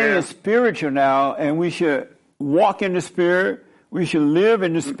 Everything is spiritual now, and we should walk in the Spirit. We should live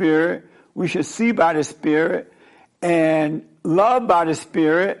in the Spirit. We should see by the Spirit and love by the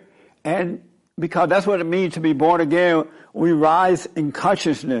Spirit, and because that's what it means to be born again. We rise in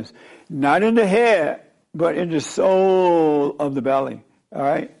consciousness, not in the head, but in the soul of the belly. All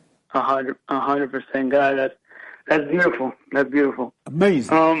right? 100%, God. That's beautiful. That's beautiful.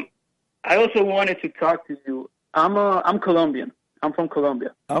 Amazing. I also wanted to talk to you. I'm Colombian. I'm from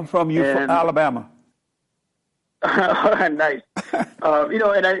Colombia. I'm from Alabama. Nice.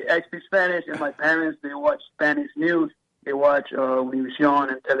 And I speak Spanish, and my parents, they watch Spanish news. They watch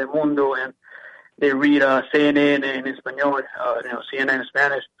Univision and Telemundo, and they read CNN in Espanol, CNN in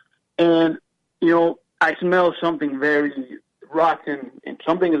Spanish. And, I smell something very rotten, and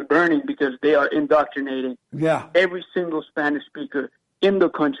something is burning because they are indoctrinating every single Spanish speaker in the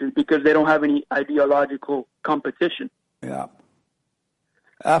country because they don't have any ideological competition. Yeah.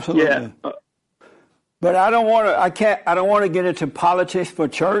 Absolutely. Yeah. But I don't want to get into politics for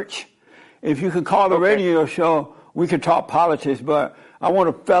church. If you could call the radio show, we could talk politics, but I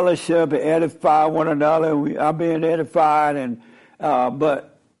want to fellowship and edify one another. I'm being edified,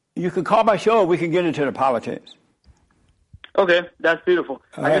 but you can call my show. We can get into the politics. Okay, that's beautiful.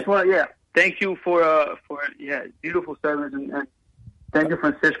 All I right. just want to, thank you for beautiful service, and thank you,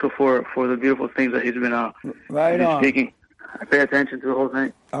 Francisco, for the beautiful things that he's been Right been on. speaking. I pay attention to the whole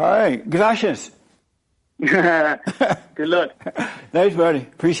thing. All right. Gracias. Good luck. Thanks, buddy.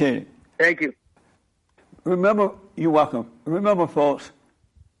 Appreciate it. Thank you. Remember, you're welcome. Remember, folks,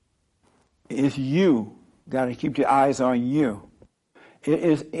 it's you. Got to keep your eyes on you.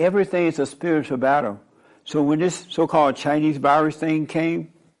 Everything is a spiritual battle. So when this so-called Chinese virus thing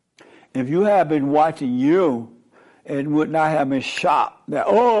came, if you had been watching you and would not have been shocked that,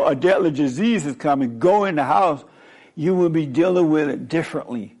 a deadly disease is coming, go in the house, you would be dealing with it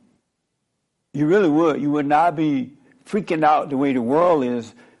differently. You really would. You would not be freaking out the way the world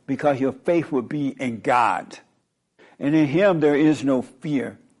is, because your faith would be in God. And in Him there is no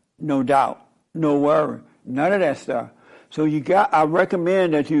fear, no doubt, no worry, none of that stuff. So I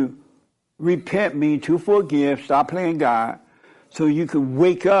recommend that you repent, mean to forgive, stop playing God, so you can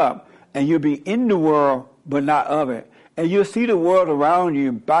wake up and you'll be in the world but not of it. And you'll see the world around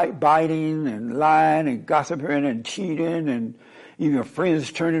you biting and lying and gossiping and cheating, and even friends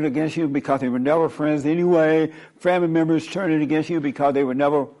turning against you because they were never friends anyway. Family members turning against you because they were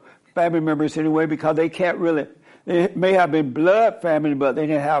never family members anyway, because they may have been blood family, but they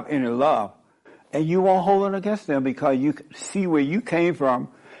didn't have any love. And you won't hold it against them, because you see where you came from,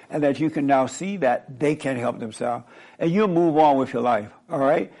 and that you can now see that they can't help themselves. And you'll move on with your life, all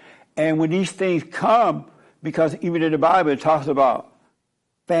right? And when these things come, because even in the Bible it talks about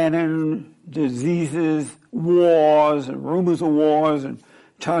famine, diseases, wars, and rumors of wars, and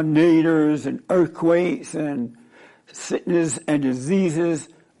tornadoes, and earthquakes, and sickness and diseases,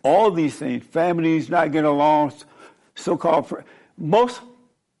 all these things, families not getting along, so-called, most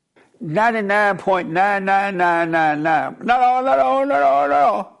 99.99999, not all,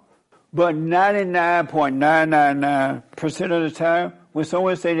 but 99.999% of the time, when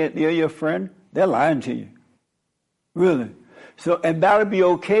someone say that they're your friend, they're lying to you. Really. So, and that would be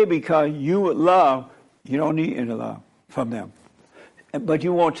okay, because you would love, you don't need any love from them. But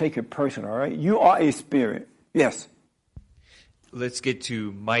you won't take it personal, all right? You are a spirit. Yes. Let's get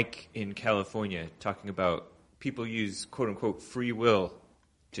to Mike in California, talking about people use quote-unquote free will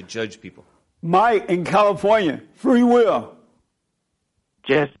to judge people. Mike in California, free will.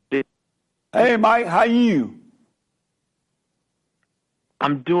 Just, Hey, Mike, how you?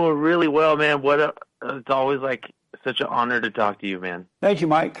 I'm doing really well, man. It's always like such an honor to talk to you, man. Thank you,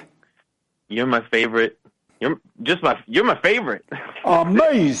 Mike. You're my favorite. You're my favorite.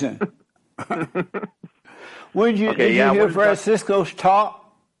 Amazing. Did you hear Francisco's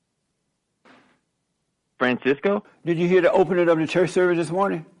talk? Francisco? Did you hear the opening of the church service this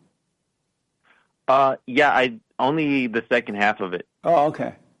morning? Yeah, I only the second half of it. Oh,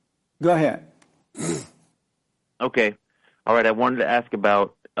 okay. Go ahead. Okay. All right. I wanted to ask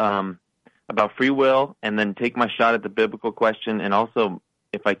about free will, and then take my shot at the biblical question, and also,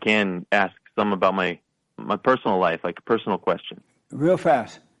 if I can, ask some about my personal life, like a personal question. Real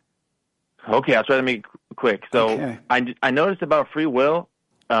fast. Okay, I'll try to make it quick. So okay. I noticed about free will,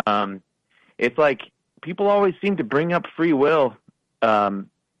 it's like people always seem to bring up free will when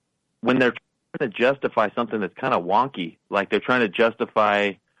they're trying to justify something that's kind of wonky, like they're trying to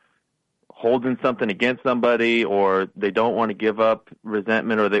justify holding something against somebody, or they don't want to give up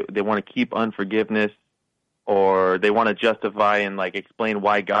resentment, or they want to keep unforgiveness, or they want to justify and like explain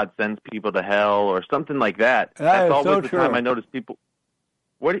why God sends people to hell or something like that. That's always so the time I notice people.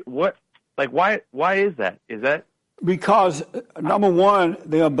 What? Like, why is that? Is that? Because, number one,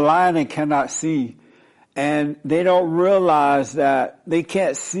 they are blind and cannot see. And they don't realize that they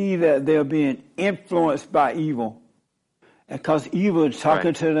can't see that they're being influenced by evil. Because evil is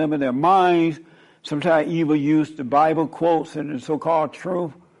talking to them in their minds. Sometimes evil use the Bible quotes and the so-called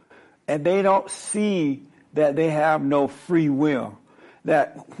truth. And they don't see that they have no free will.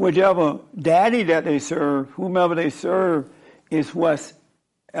 That whichever daddy that they serve, whomever they serve, is what's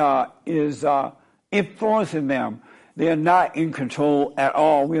influencing them. They are not in control at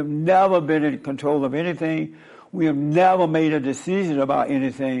all. We have never been in control of anything. We have never made a decision about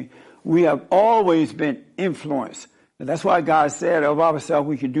anything. We have always been influenced. And that's why God said, of ourselves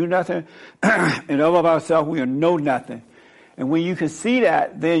we can do nothing, and of ourselves we know nothing. And when you can see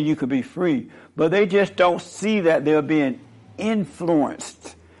that, then you can be free. But they just don't see that they're being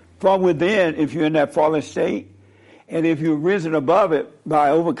influenced from within if you're in that fallen state. And if you've risen above it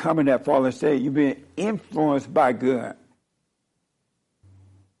by overcoming that fallen state, you're being influenced by good.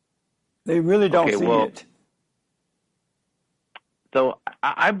 They really don't see it. So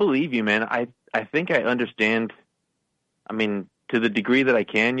I believe you, man. I think I understand. I mean, to the degree that I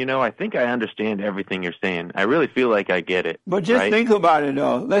can, I think I understand everything you're saying. I really feel like I get it. But just right? think about it,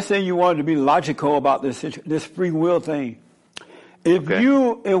 though. Let's say you wanted to be logical about this free will thing. If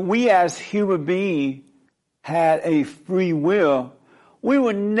we as human beings had a free will, we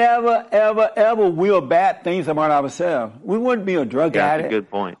would never, ever, ever will bad things about ourselves. We wouldn't be a drug addict. That's a good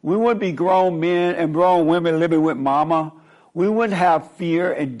point. We wouldn't be grown men and grown women living with mama. We wouldn't have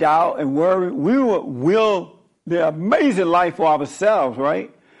fear and doubt and worry. We would will the amazing life for ourselves,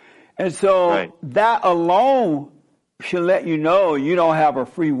 right? And so that alone should let you know you don't have a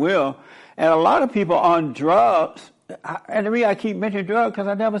free will. And a lot of people on drugs, and the reason I keep mentioning drugs because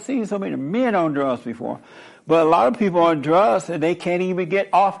I've never seen so many men on drugs before. But a lot of people on drugs, and they can't even get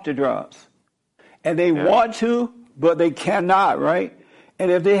off the drugs. And they want to, but they cannot, right?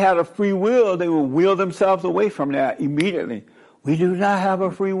 And if they had a free will, they will will themselves away from that immediately. We do not have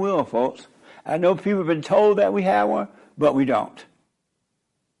a free will, folks. I know people have been told that we have one, but we don't.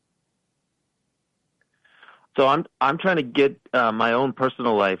 So I'm trying to get my own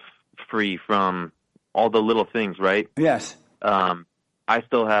personal life free from all the little things, right? Yes. I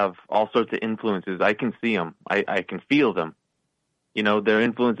still have all sorts of influences. I can see them. I can feel them. They're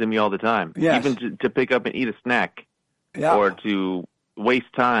influencing me all the time. Yes. Even to pick up and eat a snack, Yeah. or to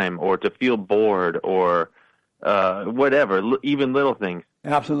waste time, or to feel bored, or whatever. Even little things.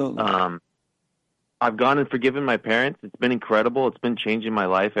 Absolutely. I've gone and forgiven my parents. It's been incredible. It's been changing my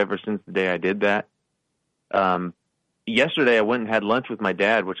life ever since the day I did that. Yesterday I went and had lunch with my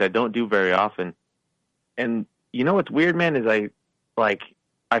dad, which I don't do very often. And what's weird, man, is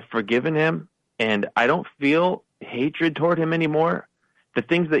I've forgiven him, and I don't feel hatred toward him anymore. The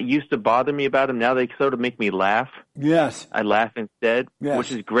things that used to bother me about him, now they sort of make me laugh. Yes. I laugh instead, Yes.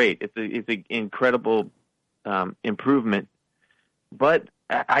 which is great. It's an incredible improvement. But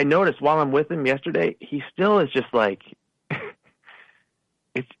I noticed while I'm with him yesterday, he still is just like,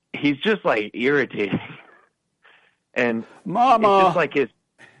 he's just like irritating. And Mama. it's just like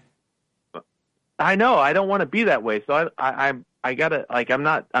I know, I don't want to be that way. So I gotta,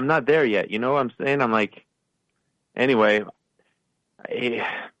 I'm not there yet. You know what I'm saying? I'm like, anyway, I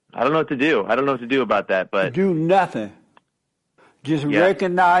don't know what to do. I don't know what to do about that, but do nothing. Just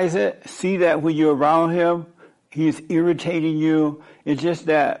recognize it. See that when you're around him, he's irritating you. It's just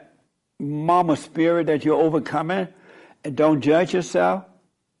that mama spirit that you're overcoming. And don't judge yourself.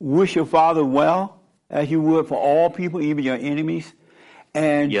 Wish your father well, as you would for all people, even your enemies.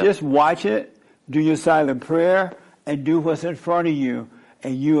 And just watch it. Do your silent prayer and do what's in front of you.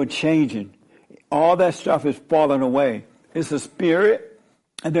 And you are changing. All that stuff is falling away. It's a spirit,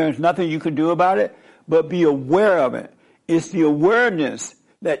 and there's nothing you can do about it, but be aware of it. It's the awareness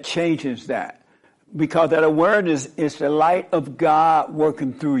that changes that, because that awareness is the light of God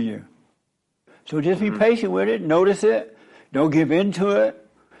working through you. So just be patient with it. Notice it. Don't give in to it.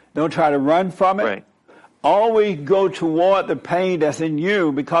 Don't try to run from it. Right. Always go toward the pain that's in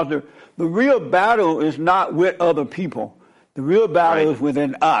you, because the real battle is not with other people. The real battle is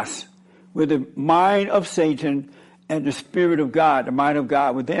within us, with the mind of Satan and the Spirit of God, the mind of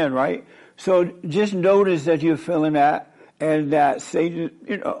God within, right? So just notice that you're feeling that, and that Satan,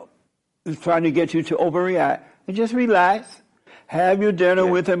 is trying to get you to overreact. And just relax. Have your dinner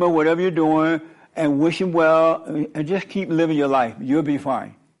with him or whatever you're doing, and wish him well, and just keep living your life. You'll be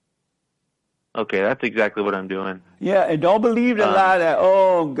fine. Okay, that's exactly what I'm doing. Yeah, and don't believe the lie that,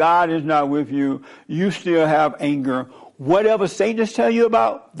 God is not with you. You still have anger. Whatever Satan is telling you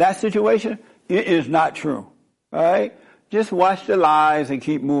about that situation, it is not true. All right? Just watch the lies and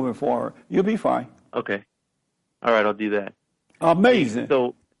keep moving forward. You'll be fine. Okay. All right, I'll do that. Amazing.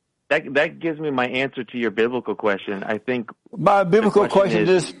 So that gives me my answer to your biblical question. I think my biblical question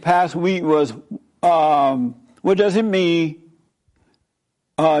this past week was, what does it mean,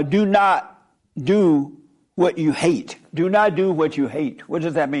 do not do what you hate? Do not do what you hate. What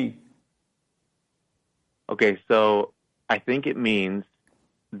does that mean? Okay, so I think it means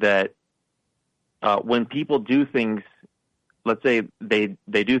that when people do things, let's say they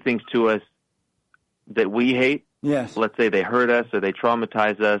do things to us that we hate. Yes. Let's say they hurt us or they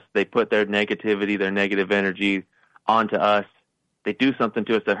traumatize us. They put their negativity, their negative energy onto us. They do something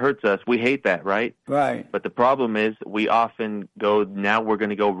to us that hurts us. We hate that, right? Right. But the problem is we often now we're going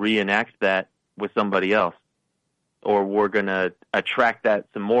to go reenact that with somebody else. Or we're going to attract that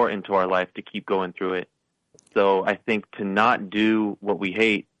some more into our life to keep going through it. So I think to not do what we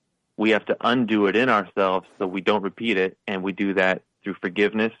hate, we have to undo it in ourselves so we don't repeat it, and we do that through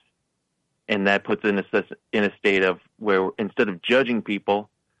forgiveness. And that puts us in a state of where instead of judging people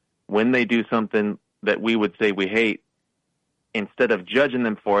when they do something that we would say we hate, instead of judging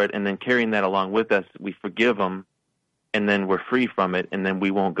them for it and then carrying that along with us, we forgive them and then we're free from it, and then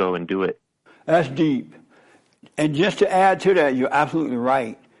we won't go and do it. That's deep. And just to add to that, you're absolutely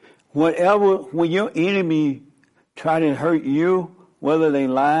right. When your enemy try to hurt you, whether they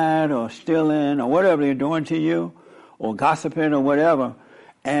lying or stealing or whatever they're doing to you, or gossiping or whatever,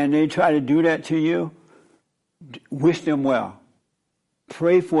 and they try to do that to you, wish them well.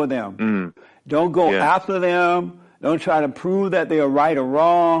 Pray for them. Don't go after them. Don't try to prove that they are right or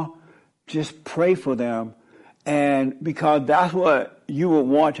wrong. Just pray for them. And because that's what you would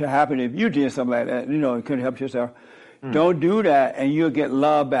want to happen if you did something like that. You couldn't help yourself. Don't do that, and you'll get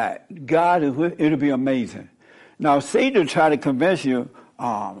love back. God is with, it'll be amazing. Now, Satan will try to convince you,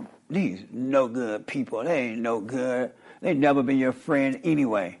 these no good people, they ain't no good. They never been your friend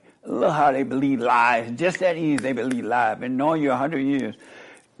anyway. Look how they believe lies. Just that easy, they believe lies. Been knowing you 100 years.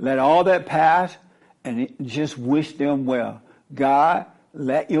 Let all that pass and just wish them well. God,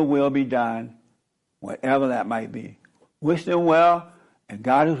 let your will be done, whatever that might be. Wish them well, and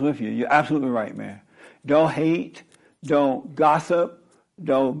God is with you. You're absolutely right, man. Don't hate. Don't gossip.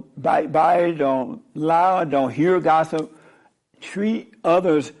 Don't bite, don't lie, don't hear gossip. Treat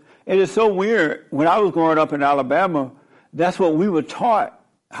others. It is so weird. When I was growing up in Alabama, that's what we were taught,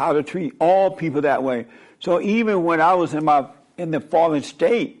 how to treat all people that way. So even when I was in the fallen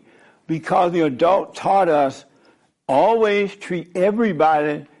state, because the adult taught us, always treat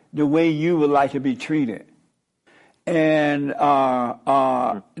everybody the way you would like to be treated. And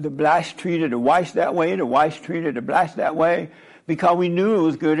the blacks treated the whites that way, the whites treated the blacks that way, because we knew it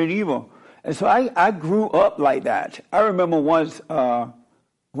was good and evil. And so I grew up like that. I remember once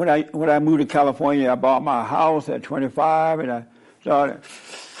when I moved to California, I bought my house at 25, and I started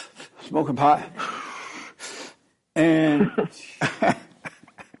smoking pot. And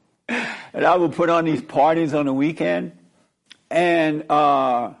and I would put on these parties on the weekend. And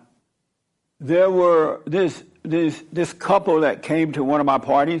there were this couple that came to one of my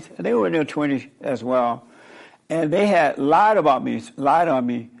parties, and they were in their 20s as well. And they had lied on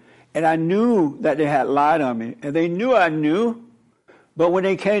me, and I knew that they had lied on me, and they knew I knew. But when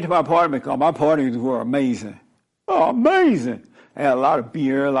they came to my party, because my parties were amazing, amazing. I had a lot of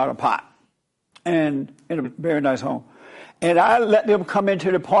beer, a lot of pot, and in a very nice home. And I let them come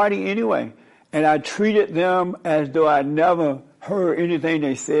into the party anyway, and I treated them as though I never heard anything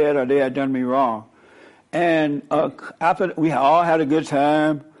they said or they had done me wrong. And after we all had a good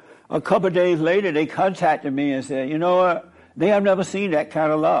time, a couple of days later, they contacted me and said, you know what? They have never seen that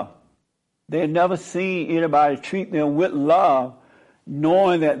kind of love. They had never seen anybody treat them with love,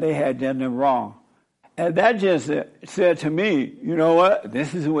 knowing that they had done them wrong. And that just said to me, you know what?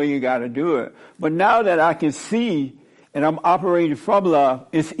 This is the way you got to do it. But now that I can see and I'm operating from love,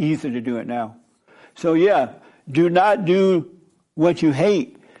 it's easy to do it now. So yeah, do not do what you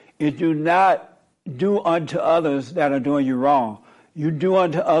hate. Is do not do unto others that are doing you wrong. You do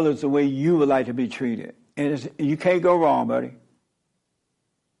unto others the way you would like to be treated. And you can't go wrong, buddy.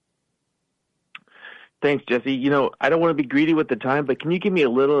 Thanks, Jesse. I don't want to be greedy with the time, but can you give me a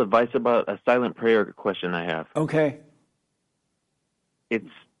little advice about a silent prayer question I have? Okay.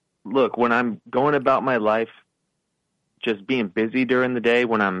 Look, when I'm going about my life, just being busy during the day,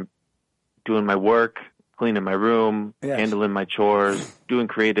 when I'm doing my work, cleaning my room, handling my chores, doing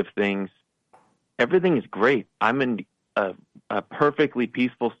creative things, everything is great. I'm in a perfectly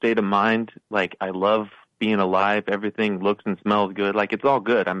peaceful state of mind. Like, I love being alive. Everything looks and smells good. Like, it's all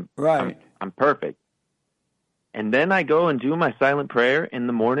good. I'm perfect. And then I go and do my silent prayer in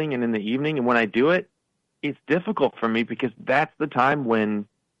the morning and in the evening. And when I do it, it's difficult for me because that's the time when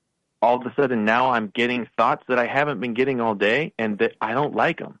all of a sudden now I'm getting thoughts that I haven't been getting all day and that I don't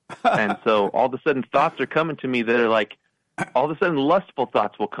like them. And so all of a sudden thoughts are coming to me that are like, all of a sudden lustful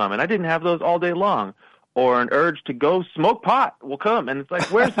thoughts will come. And I didn't have those all day long. Or an urge to go smoke pot will come. And it's like,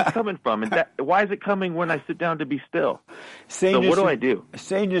 where's this coming from? And why is it coming when I sit down to be still? So what do I do?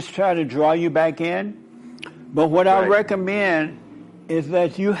 Satan is trying to draw you back in. But what I recommend is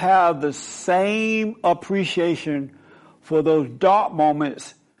that you have the same appreciation for those dark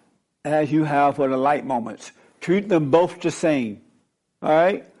moments as you have for the light moments. Treat them both the same. All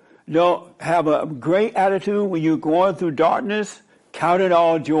right? Don't have a great attitude when you're going through darkness. Count it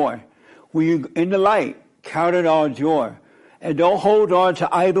all joy. When you're in the light, count it all joy. And don't hold on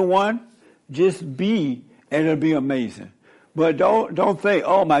to either one. Just be, and it'll be amazing. But don't think,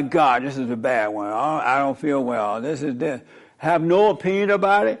 oh my God, this is a bad one. I don't feel well. This is this. Have no opinion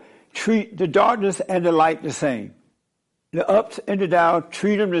about it. Treat the darkness and the light the same. The ups and the downs,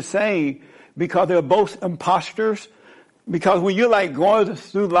 treat them the same because they're both imposters. Because when you're like going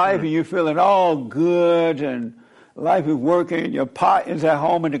through life and you're feeling all good and life is working, your pot is at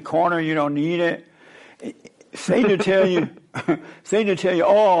home in the corner, you don't need it. Satan tell you,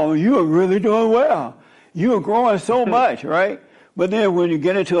 oh, you are really doing well. You are growing so much, right? But then when you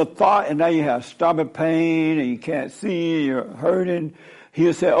get into a thought and now you have stomach pain and you can't see, you're hurting,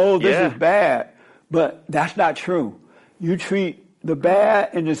 he'll say, oh, this is bad. But that's not true. You treat the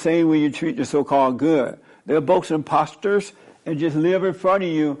bad in the same way you treat the so-called good. They're both imposters, and just live in front of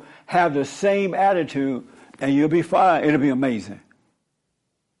you, have the same attitude, and you'll be fine. It'll be amazing.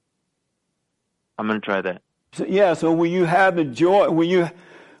 I'm going to try that. So when you have the joy, when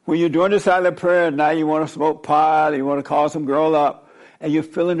you're doing the silent prayer, now you want to smoke pot, you want to call some girl up, and you're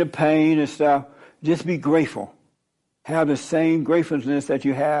feeling the pain and stuff, just be grateful. Have the same gratefulness that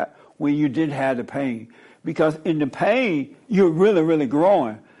you had when you didn't have the pain. Because in the pain, you're really, really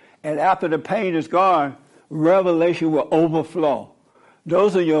growing. And after the pain is gone, revelation will overflow.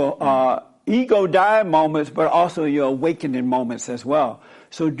 Those are your ego dying moments, but also your awakening moments as well.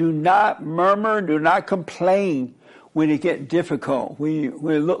 So do not murmur, do not complain when it gets difficult, when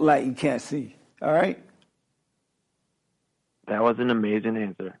it look like you can't see. All right? That was an amazing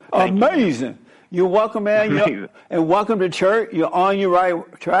answer. Amazing. You're welcome, man. And welcome to church. You're on your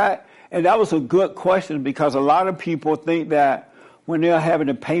right track. And that was a good question, because a lot of people think that when they're having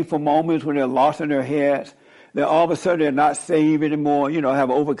the painful moments, when they're lost in their heads, that all of a sudden they're not saved anymore, have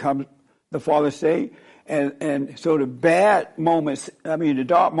overcome the fallen state. And so the bad moments, the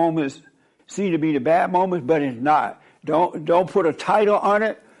dark moments seem to be the bad moments, but it's not. Don't put a title on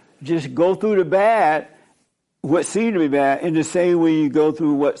it. Just go through the bad, what seemed to be bad, in the same way you go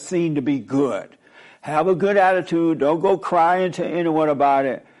through what seemed to be good. Have a good attitude. Don't go crying to anyone about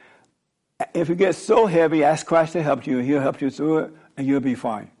it. If it gets so heavy, ask Christ to help you. He'll help you through it, and you'll be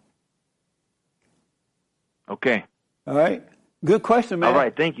fine. Okay. All right. Good question, man. All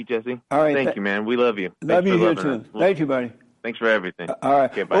right. Thank you, Jesse. All right. Thank you, man. We love you. Love you here, too. Thank you, buddy. Thanks for everything. All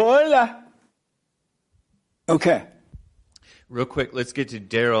right. Okay, bye. Hola. Okay. Real quick, let's get to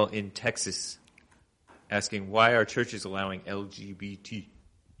Daryl in Texas asking, why are churches allowing LGBT?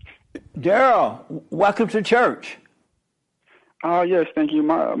 Daryl, welcome to church. Yes, thank you.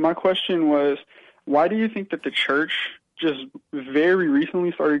 My question was, why do you think that the church just very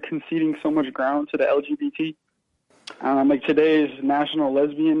recently started conceding so much ground to the LGBT? Like today is National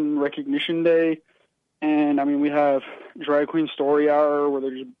Lesbian Recognition Day, and we have Drag Queen Story Hour where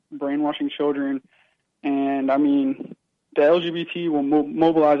they're just brainwashing children, and the LGBT will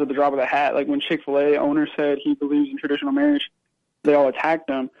mobilize at the drop of the hat. Like when Chick-fil-A owner said he believes in traditional marriage, they all attacked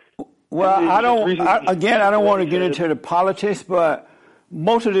him. Well, I don't want to get into the politics, but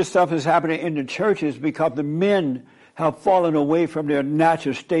most of this stuff is happening in the churches because the men have fallen away from their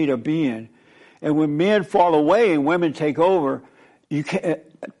natural state of being. And when men fall away and women take over, you can't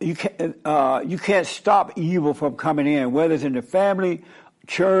stop evil from coming in, whether it's in the family,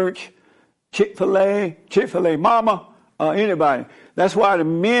 church, Chick-fil-A mama, anybody. That's why the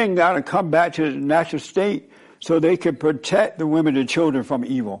men got to come back to the natural state so they can protect the women and children from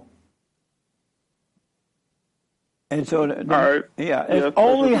evil. And so, it's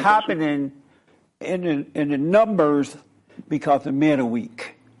only happening in the numbers because the men are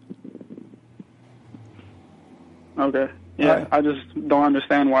weak. Okay. Yeah, right. I just don't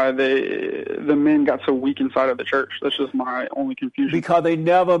understand why the men got so weak inside of the church. That's just my only confusion. Because they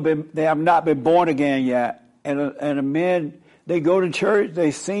have not been born again yet. And the men, they go to church,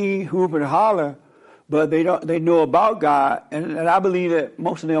 they sing, hoop and holler, but they know about God. And I believe that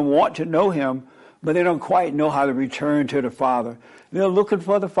most of them want to know Him, but they don't quite know how to return to the Father. They're looking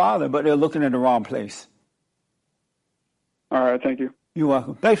for the Father, but they're looking in the wrong place. All right, thank you. You're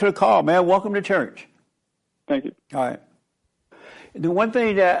welcome. Thanks for the call, man. Welcome to church. Thank you. All right. The one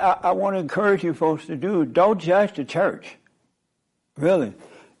thing that I want to encourage you folks to do, don't judge the church. Really.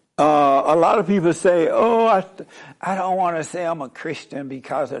 A lot of people say, I don't want to say I'm a Christian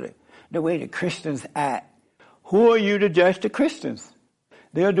because of the way the Christians act. Who are you to judge the Christians?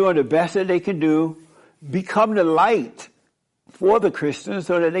 They're doing the best that they can do. Become the light for the Christians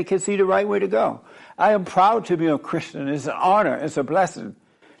so that they can see the right way to go. I am proud to be a Christian. It's an honor. It's a blessing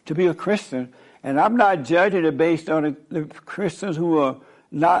to be a Christian. And I'm not judging it based on the Christians who are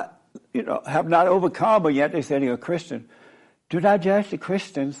not, have not overcome, but yet they say they're a Christian. Do not judge the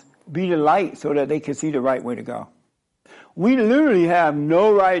Christians. Be the light so that they can see the right way to go. We literally have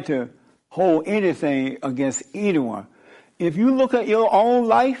no right to hold anything against anyone. If you look at your own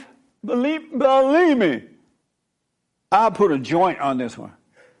life, believe me, I'll put a joint on this one.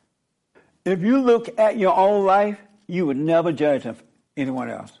 If you look at your own life, you would never judge anyone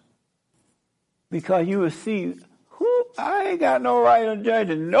else. Because you will see, I ain't got no right on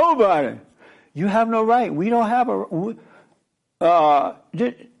judging nobody. You have no right. We don't have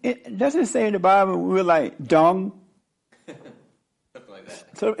it doesn't say in the Bible we're like dung. Something like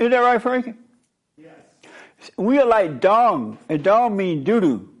that. So is that right, Frankie? Yes. We are like dung, and dung means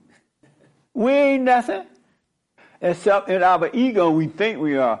doo-doo. We ain't nothing. Except in our ego, we think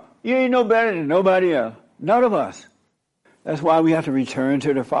we are. You ain't no better than nobody else. None of us. That's why we have to return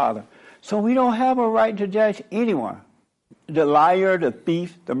to the Father. So we don't have a right to judge anyone. The liar, the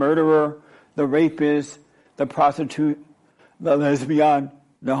thief, the murderer, the rapist, the prostitute, the lesbian,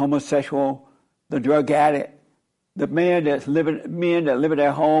 the homosexual, the drug addict, the men that live at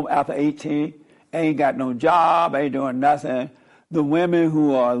their home after 18, ain't got no job, ain't doing nothing. The women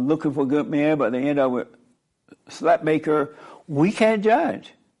who are looking for good men, but they end up with slut maker. We can't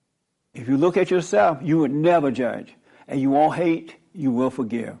judge. If you look at yourself, you would never judge. And you won't hate, you will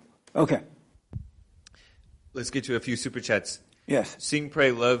forgive. Okay. Let's get to a few super chats. Yes. Sing,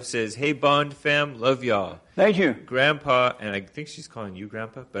 Pray, Love says, hey, Bond fam, love y'all. Thank you. Grandpa, and I think she's calling you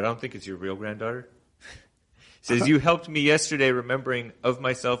Grandpa, but I don't think it's your real granddaughter. Says, you helped me yesterday remembering of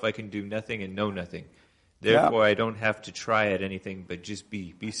myself I can do nothing and know nothing. Therefore, I don't have to try at anything, but just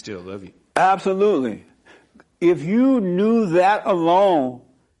be. Be still. Love you. Absolutely. If you knew that alone,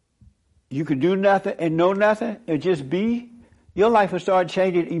 you could do nothing and know nothing and just be, your life will start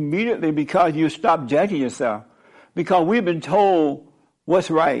changing immediately because you stop judging yourself. Because we've been told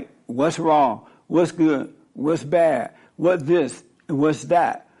what's right, what's wrong, what's good, what's bad, what's this, and what's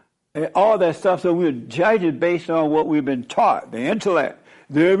that. And all that stuff, so we're judging based on what we've been taught, the intellect.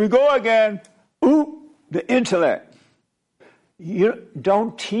 There we go again. Ooh, the intellect. You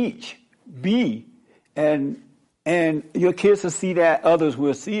don't teach, be. And your kids will see that, others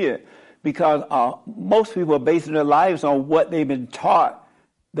will see it. Because most people are basing their lives on what they've been taught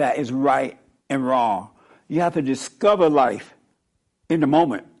that is right and wrong. You have to discover life in the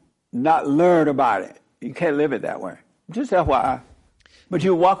moment, not learn about it. You can't live it that way. Just FYI. But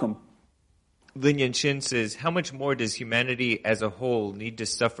you're welcome. Lin Yan Shin says, how much more does humanity as a whole need to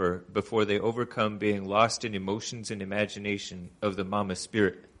suffer before they overcome being lost in emotions and imagination of the mama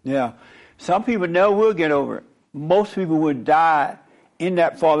spirit? Yeah. Some people never will get over it. Most people would die in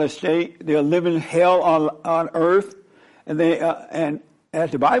that fallen state. They're living hell on earth. And and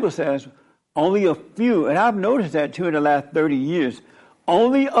as the Bible says, only a few, and I've noticed that too in the last 30 years,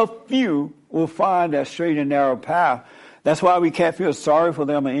 only a few will find that straight and narrow path. That's why we can't feel sorry for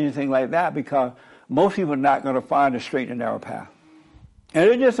them or anything like that, because most people are not going to find a straight and narrow path. And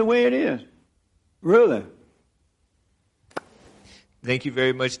it's just the way it is. Really. Thank you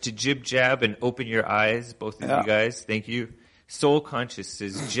very much to Jib Jab and Open Your Eyes, both of you guys. Thank you. Soul Conscious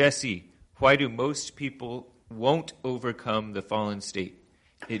says, Jesse, why do most people won't overcome the fallen state?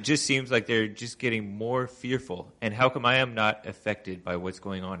 It just seems like they're just getting more fearful. And how come I am not affected by what's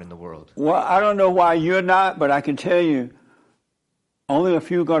going on in the world? Well, I don't know why you're not, but I can tell you, only a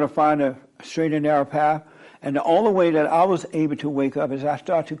few are going to find a straight and narrow path. And the only way that I was able to wake up is I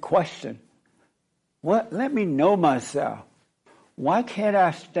start to question. Let me know myself. Why can't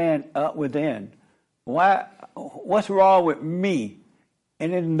I stand up within? What's wrong with me?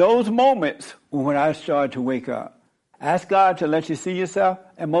 And in those moments when I started to wake up, ask God to let you see yourself,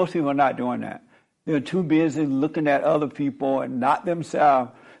 and most people are not doing that. They're too busy looking at other people and not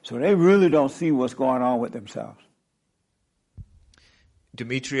themselves, so they really don't see what's going on with themselves.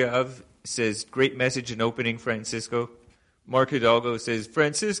 Dmitriev says, great message and opening, Francisco. Mark Hidalgo says,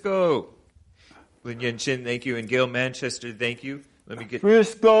 Francisco. Lin Yan Shin, thank you. And Gail Manchester, thank you. Let me get...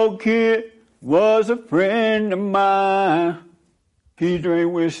 Frisco Kid was a friend of mine. He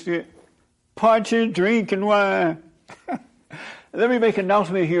drank whiskey, punching, drinking wine. Let me make an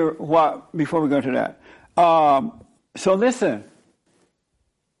announcement here before we go to that. So listen,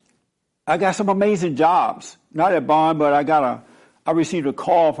 I got some amazing jobs. Not at Bond, but I received a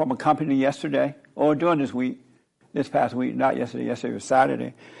call from a company yesterday, or during this past week, not yesterday. Yesterday was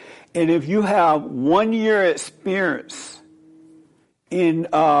Saturday. And if you have 1 year experience in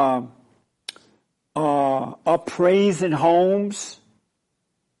appraising homes,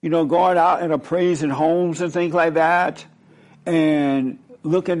 going out and appraising homes and things like that, and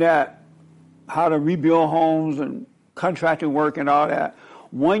looking at how to rebuild homes and contracting work and all that.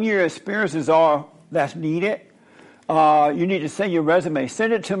 1 year experience is all that's needed. You need to send your resume.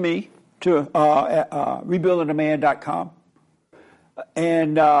 Send it to me to rebuildingtheman.com.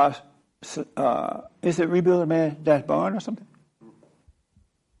 And is it rebuildingtheman-bond or something?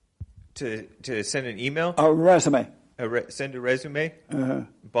 To send an email? A resume. Send a resume?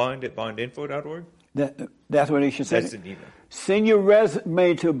 Bond at bondinfo.org? That's what they should send. That's an email. Send your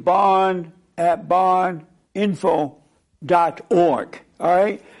resume to bond at bondinfo.org. All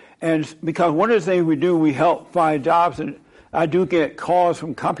right? And because one of the things we do, we help find jobs. And I do get calls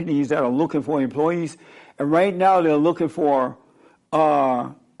from companies that are looking for employees, and right now they're looking for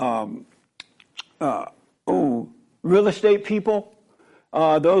real estate people,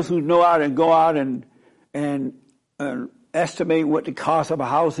 those who know how to go out and estimate what the cost of a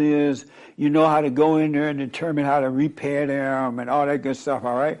house is. You know how to go in there and determine how to repair them and all that good stuff,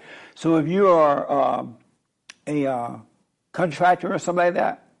 all right? So if you are a contractor or something like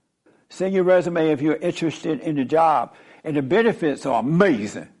that, send your resume if you're interested in the job. And the benefits are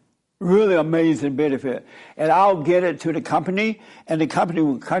amazing, really amazing benefit. And I'll get it to the company, and the company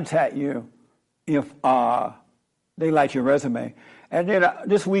will contact you if they like your resume. And then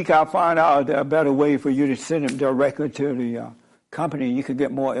this week I'll find out a better way for you to send them directly to the company. You can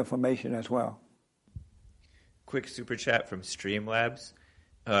get more information as well. Quick super chat from Streamlabs.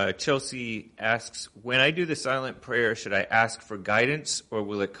 Chelsea asks, when I do the silent prayer, should I ask for guidance or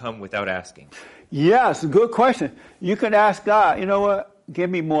will it come without asking? Yes, good question. You can ask God, you know what? Give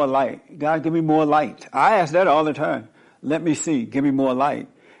me more light. God, give me more light. I ask that all the time. Let me see. Give me more light.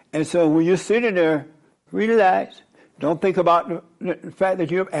 And so when you're sitting there, relax. Don't think about the fact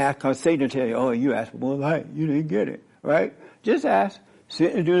that you've asked, because Satan will tell you, oh, you asked for more light. You didn't get it, right? Just ask.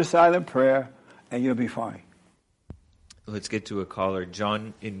 Sit and do the silent prayer, and you'll be fine. Let's get to a caller.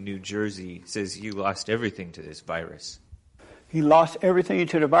 John in New Jersey says you lost everything to this virus. He lost everything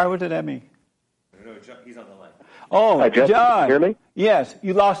to the virus? What did that mean? No, John, he's on the line. Oh, Hi, Jesse, John. can you hear me? Yes.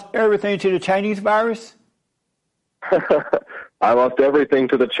 You lost everything to the Chinese virus? I lost everything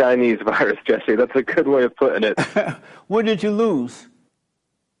to the Chinese virus, Jesse. That's a good way of putting it. What did you lose?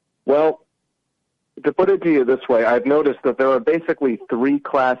 Well, to put it to you this way, I've noticed that there are basically three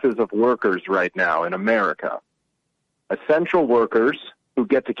classes of workers right now in America. Essential workers who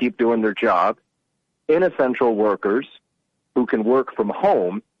get to keep doing their job, inessential workers who can work from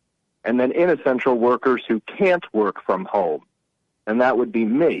home, and then inessential workers who can't work from home. And that would be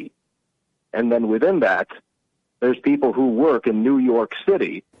me. And then within that, there's people who work in New York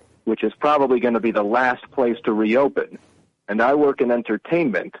City, which is probably going to be the last place to reopen. And I work in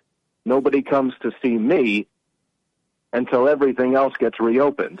entertainment. Nobody comes to see me until everything else gets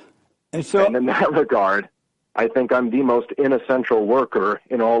reopened. And in that regard, I think I'm the most inessential worker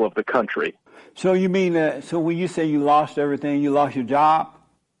in all of the country. So you mean that, so when you say you lost everything, you lost your job?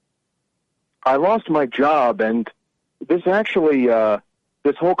 I lost my job, and this actually,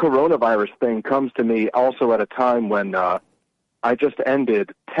 this whole coronavirus thing comes to me also at a time when I just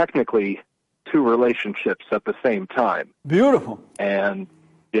ended technically 2 relationships at the same time. Beautiful. And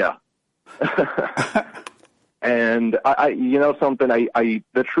yeah. And I you know something, I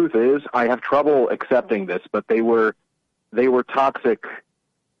the truth is I have trouble accepting this, but they were toxic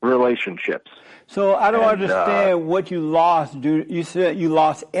relationships. So I don't understand what you lost. You said you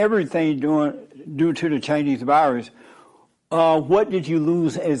lost everything due to the Chinese virus. What did you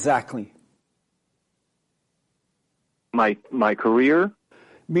lose exactly? My career.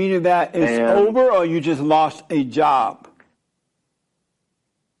 Meaning that it's over, or you just lost a job?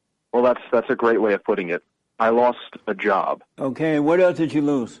 Well, that's a great way of putting it. I lost a job. Okay, what else did you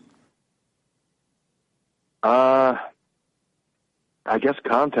lose? I guess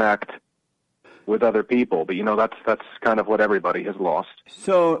contact with other people, but that's kind of what everybody has lost.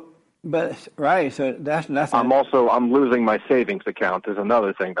 So that's I'm losing my savings account is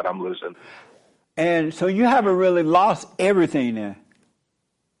another thing that I'm losing. And so you haven't really lost everything then.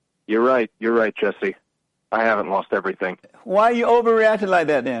 You're right, Jesse. I haven't lost everything. Why are you overreacting like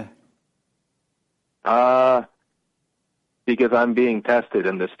that then? Because I'm being tested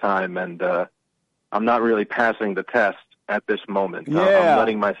in this time, and I'm not really passing the test at this moment. Yeah. I'm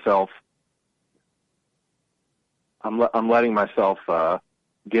letting myself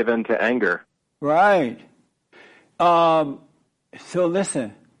give in to anger. Right. So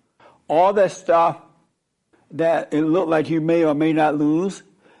listen, all that stuff that it looked like you may or may not lose,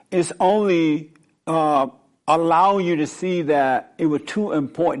 it's only allowing you to see that it was too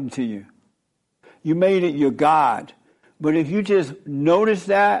important to you. You made it your God. But if you just notice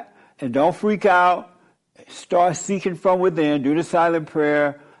that and don't freak out, start seeking from within, do the silent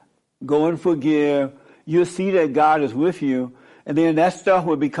prayer, go and forgive, you'll see that God is with you. And then that stuff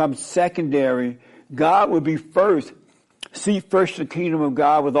will become secondary. God will be first. Seek first the kingdom of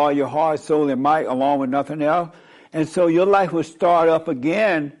God with all your heart, soul, and might, along with nothing else. And so your life will start up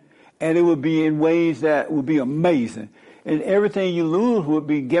again, and it will be in ways that will be amazing. And everything you lose will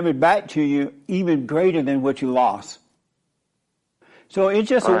be given back to you even greater than what you lost. So it's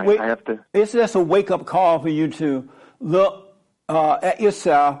just it's just a wake-up call for you to look at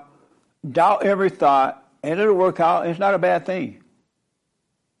yourself, doubt every thought, and it'll work out. It's not a bad thing.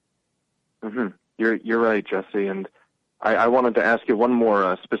 Mm-hmm. You're right, Jesse. And I wanted to ask you one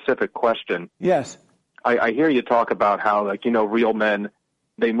more specific question. Yes. I hear you talk about how, like, real men,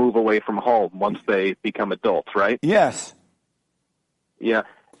 they move away from home once they become adults, right? Yes. Yeah.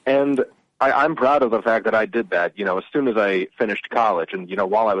 And I'm proud of the fact that I did that, as soon as I finished college. And,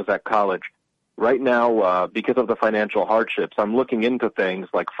 while I was at college, right now, because of the financial hardships, I'm looking into things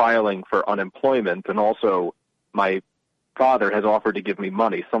like filing for unemployment, and also my father has offered to give me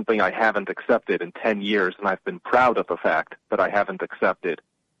money, something I haven't accepted in 10 years, and I've been proud of the fact that I haven't accepted.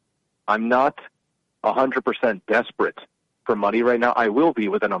 I'm not 100% desperate for money right now. I will be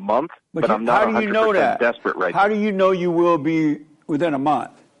within a month, but I'm not 100% desperate right now. How do you know you will be within a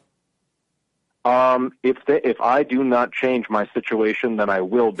month? If I do not change my situation, then I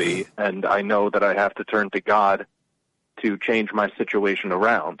will be, and I know that I have to turn to God to change my situation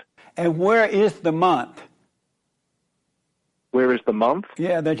around. And where is the month? Where is the month?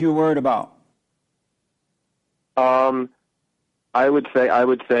 Yeah, that you're worried about. I would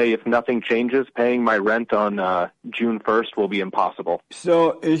say if nothing changes, paying my rent on June 1st will be impossible.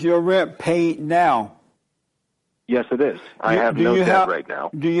 So is your rent paid now? Yes, it is. I have no debt right now.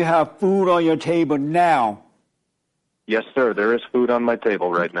 Do you have food on your table now? Yes, sir. There is food on my table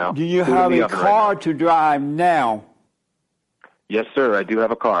right now. Do you have a car to drive now? Yes, sir. I do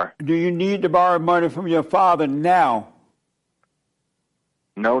have a car. Do you need to borrow money from your father now?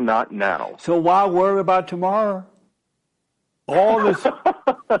 No, not now. So why worry about tomorrow? All this.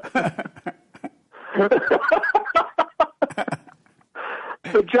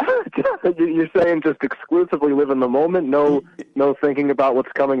 So, John, you're saying just exclusively live in the moment, no thinking about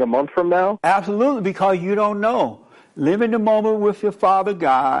what's coming a month from now? Absolutely, because you don't know. Live in the moment with your Father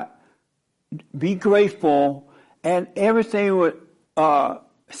God. Be grateful, and everything would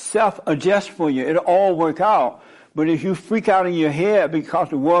self-adjust for you. It'll all work out. But if you freak out in your head because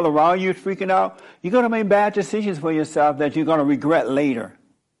the world around you is freaking out, you're going to make bad decisions for yourself that you're going to regret later.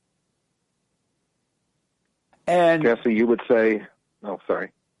 And Jesse, you would say, oh,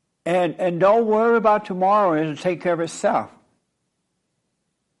 sorry. And don't worry about tomorrow. It'll take care of itself.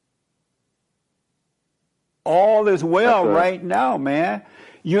 All is well right now, man.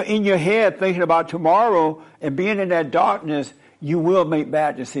 You're in your head thinking about tomorrow, and being in that darkness, you will make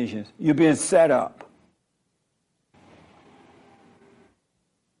bad decisions. You're being set up.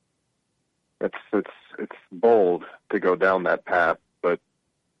 It's bold to go down that path, but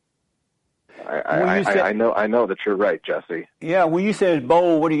I know that you're right, Jesse. Yeah, when you say it's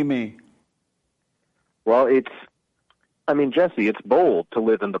bold, what do you mean? Well, Jesse, it's bold to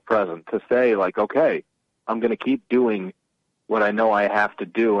live in the present, to say, like, okay, I'm going to keep doing what I know I have to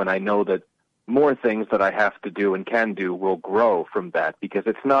do, and I know that more things that I have to do and can do will grow from that, because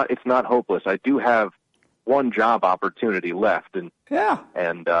it's not hopeless. I do have one job opportunity left, and it's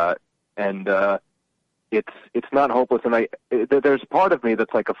not hopeless. And there's part of me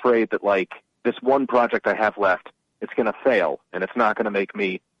that's like afraid that, like, this one project I have left, it's going to fail, and it's not going to make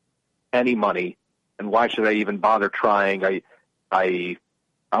me any money. And why should I even bother trying? I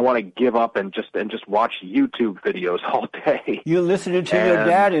want to give up and just watch YouTube videos all day. You're listening to your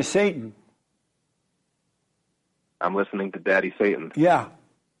daddy, Satan. I'm listening to Daddy Satan. Yeah.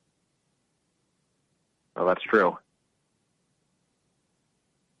 Well, that's true.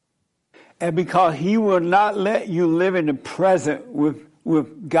 And because he will not let you live in the present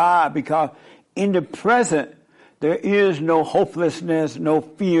with God, because in the present there is no hopelessness, no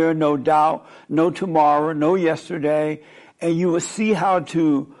fear, no doubt, no tomorrow, no yesterday. And you will see how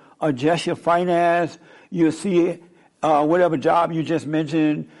to adjust your finance. You'll see whatever job you just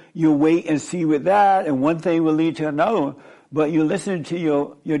mentioned, you'll wait and see with that, and one thing will lead to another. But you listen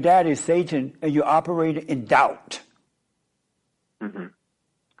to your daddy, Satan, and you operate in doubt. Mm-hmm.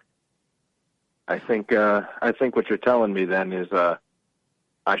 I think what you're telling me then is I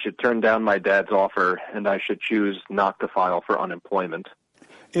should turn down my dad's offer, and I should choose not to file for unemployment.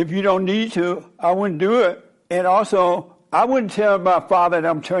 If you don't need to, I wouldn't do it. And also, I wouldn't tell my father that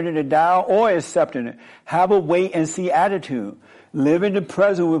I'm turning it down or accepting it. Have a wait-and-see attitude. Live in the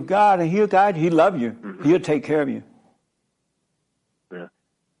present with God, and He'll guide you. He'll love you. Mm-hmm. He'll take care of you. Yeah.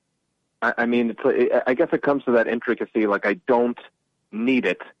 I guess it comes to that intricacy, like, I don't need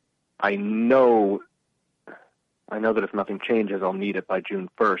it. I know that if nothing changes, I'll need it by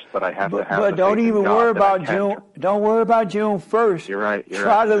June 1st, but I have to have. But don't even worry about June. Don't worry about June 1st. You're right.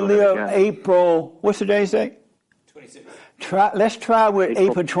 Try to live April. What's the day say? 26. Let's try with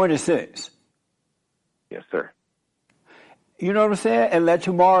April 26. Yes, sir. You know what I'm saying? And let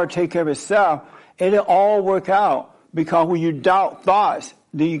tomorrow take care of itself. It'll all work out, because when you doubt thoughts,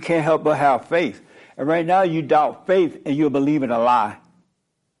 then you can't help but have faith. And right now you doubt faith, and you'll believe in a lie.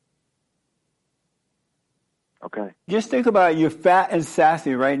 Okay. Just think about it. You're fat and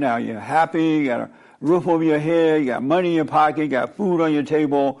sassy right now. You're happy. You got a roof over your head. You got money in your pocket. You got food on your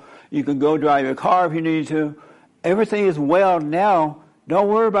table. You can go drive your car if you need to. Everything is well now. Don't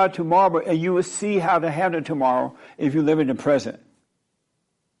worry about tomorrow, and you will see how to handle tomorrow if you live in the present.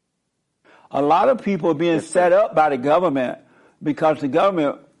 A lot of people are being set up by the government because the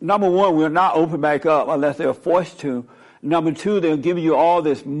government, number one, will not open back up unless they're forced to. Number two, they'll give you all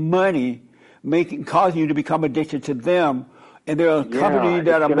this money, causing you to become addicted to them. And there are companies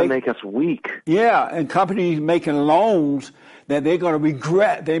that are going to make us weak. Yeah, and companies making loans that they're going to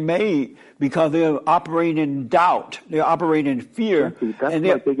regret they made because they're operating in doubt. They're operating in fear. That's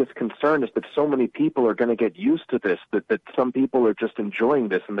my biggest concern is that so many people are going to get used to this, that some people are just enjoying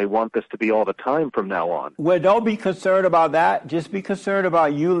this and they want this to be all the time from now on. Well, don't be concerned about that. Just be concerned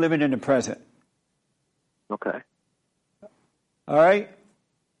about you living in the present. Okay. All right?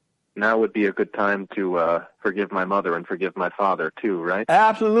 Now would be a good time to forgive my mother and forgive my father too, right?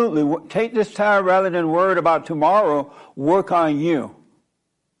 Absolutely. Take this time rather than worried about tomorrow, work on you.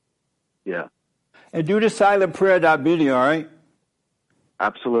 Yeah. And do the silent prayer.video, all right?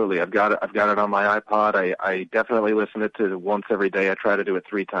 Absolutely. I've got it on my iPod. I definitely listen to it once every day. I try to do it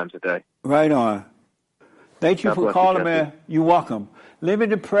 3 times a day. Right on. Thank you for calling, man. You're welcome. Live in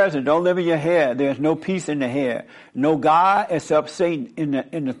the present. Don't live in your head. There's no peace in the head. No God except Satan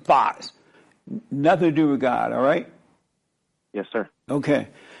in the thoughts. Nothing to do with God, all right? Yes, sir. Okay.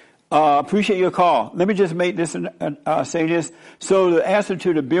 Appreciate your call. Let me just make this say this. So the answer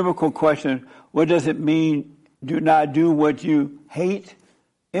to the biblical question, what does it mean, do not do what you hate?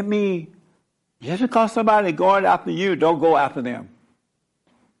 It means just because somebody going after you, don't go after them.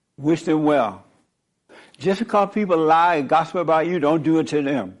 Wish them well. Just because people lie and gossip about you, don't do it to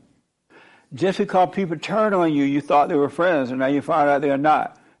them. Just because people turn on you, you thought they were friends, and now you find out they're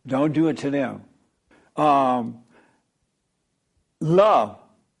not. Don't do it to them. Love,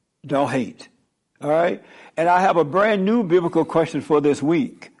 don't hate. All right? And I have a brand new biblical question for this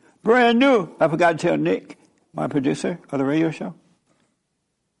week. Brand new. I forgot to tell Nick, my producer of the radio show.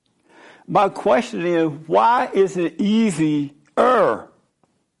 My question is, why is it easier?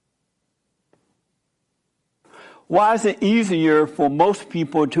 Why is it easier for most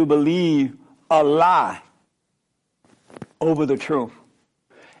people to believe a lie over the truth?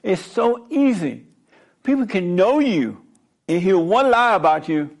 It's so easy. People can know you and hear one lie about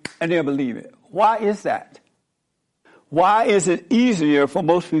you and they'll believe it. Why is that? Why is it easier for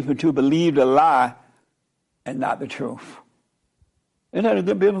most people to believe the lie and not the truth? Isn't that a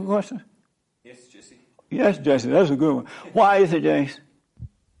good biblical question? Yes, Jesse. Yes, Jesse, that's a good one. Why is it, James?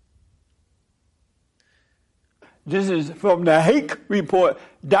 This is from the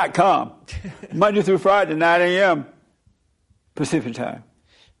HakeReport.com, Monday through Friday, 9 a.m. Pacific time,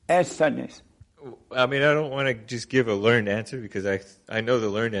 and Sundays. I mean, I don't want to just give a learned answer because I know the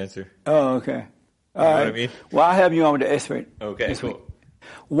learned answer. Oh, okay. All right. What I mean? Well, I'll have you on with the expert. Okay, cool. Week.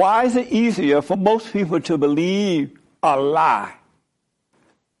 Why is it easier for most people to believe a lie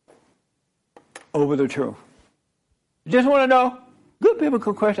over the truth? Just want to know. Good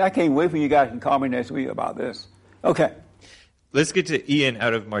biblical question. I can't wait for you guys to call me next week about this. Okay. Let's get to Ian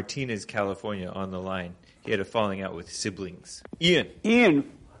out of Martinez, California on the line. He had a falling out with siblings.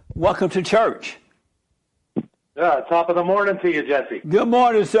 Ian, welcome to church. Yeah, top of the morning to you, Jesse. Good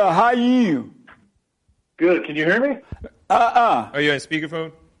morning, sir. How are you? Good. Can you hear me? Are you on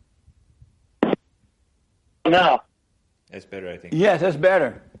speakerphone? No. That's better, I think. Yes, that's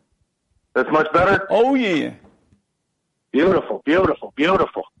better. That's much better? Oh, yeah. Beautiful, beautiful,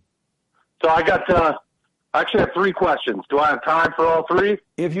 beautiful. So I got... I actually have 3 questions. Do I have time for all 3?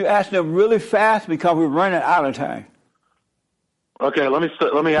 If you ask them really fast, because we're running out of time. Okay, let me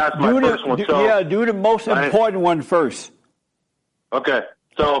ask my first one. Do the most important one first. Okay,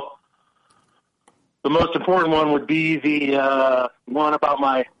 so the most important one would be the one about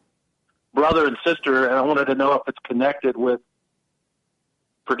my brother and sister, and I wanted to know if it's connected with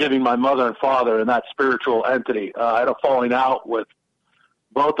forgiving my mother and father and that spiritual entity. I had a falling out with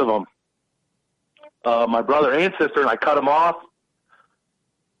both of them. My brother and sister, and I cut them off.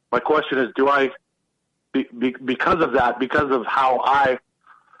 My question is, do I, because of that, because of how I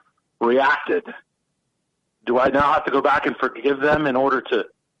reacted, do I now have to go back and forgive them in order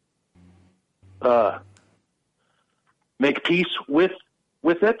to make peace with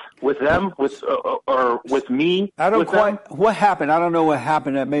it, with them, or with me? I don't quite. Them? What happened? I don't know what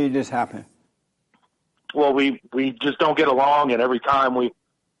happened that made this happen. Well, we just don't get along, and every time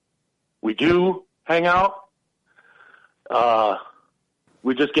we do hang out,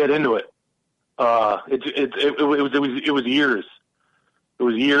 we just get into it. It was years. It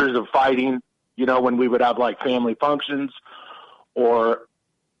was years of fighting, when we would have like family functions, or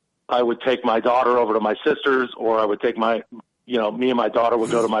I would take my daughter over to my sister's, or I would take me and my daughter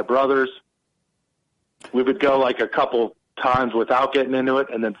would go to my brother's. We would go like a couple times without getting into it,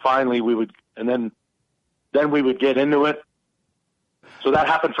 and then finally we would, and then we would get into it. So that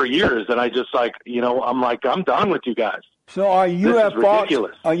happened for years, and I just I'm done with you guys. So are you at fault?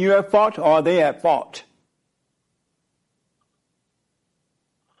 Ridiculous. Are you at fault, or are they at fault?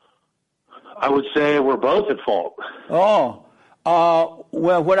 I would say we're both at fault. Oh,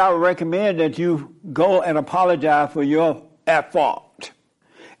 well, what I would recommend that you go and apologize for your at fault.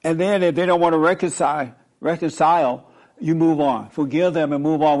 And then if they don't want to reconcile, you move on. Forgive them and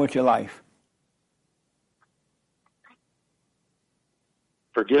move on with your life.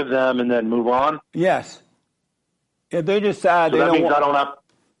 Forgive them and then move on? Yes. If they decide so that means I don't have...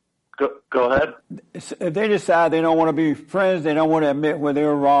 Go ahead. If they decide they don't want to be friends, they don't want to admit where they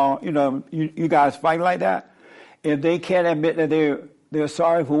were wrong, you guys fight like that. If they can't admit that they're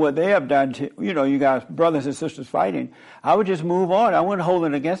sorry for what they have done to, you guys, brothers and sisters fighting, I would just move on. I wouldn't hold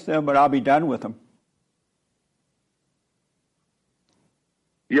it against them, but I'll be done with them.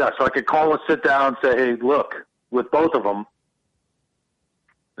 Yeah, so I could call and sit down and say, hey, look, with both of them,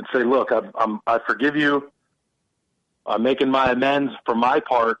 and say, look, I forgive you. I'm making my amends for my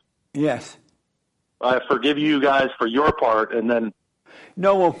part. Yes. I forgive you guys for your part, and then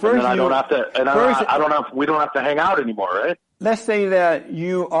no. Well, first and then I don't have to, and I don't have. We don't have to hang out anymore, right? Let's say that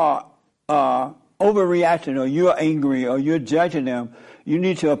you are overreacting, or you're angry, or you're judging them. You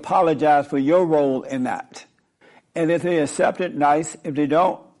need to apologize for your role in that. And if they accept it, nice. If they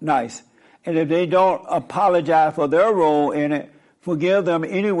don't, nice. And if they don't apologize for their role in it, forgive them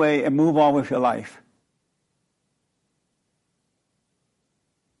anyway and move on with your life.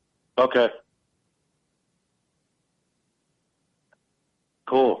 Okay.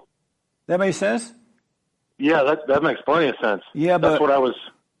 Cool. That makes sense? Yeah, that makes plenty of sense. Yeah, that's what I was.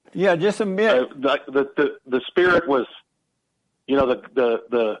 Yeah, just admit. The spirit was,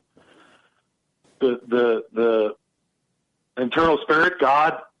 the internal spirit,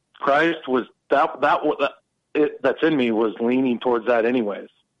 God, Christ, was that's in me was leaning towards that anyways.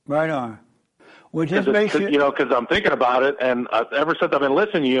 Right on. Well, just make sure, because I'm thinking about it, and ever since I've been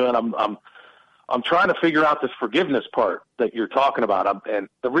listening to you, and I'm trying to figure out this forgiveness part that you're talking about,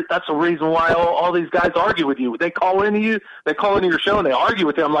 that's the reason why all these guys argue with you. They call into your show, and they argue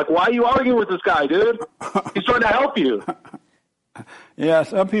with you. I'm like, why are you arguing with this guy, dude? He's trying to help you. Yeah,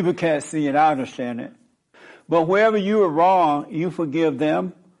 some people can't see it. I understand it. But wherever you were wrong, you forgive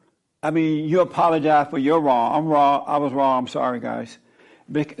them. I mean, you apologize for your wrong. I'm wrong. I was wrong. I'm sorry, guys.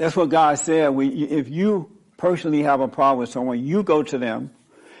 That's what God said. If you personally have a problem with someone, you go to them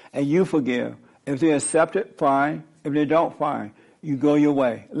and you forgive. If they accept it, fine. If they don't, fine. You go your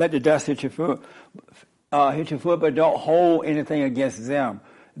way. Let the dust hit your foot. But don't hold anything against them.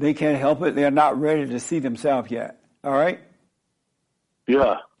 They can't help it. They're not ready to see themselves yet. All right?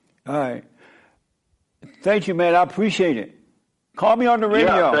 Yeah. All right. Thank you, man. I appreciate it. Call me on the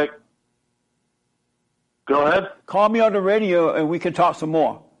radio. Yeah, Go ahead. Call me on the radio and we can talk some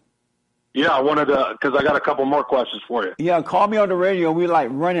more. Yeah, I wanted to, because I got a couple more questions for you. Yeah, call me on the radio. We're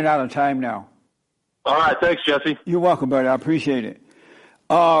running out of time now. All right, thanks, Jesse. You're welcome, buddy. I appreciate it.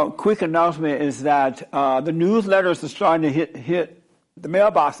 Quick announcement is that the newsletters are starting to hit the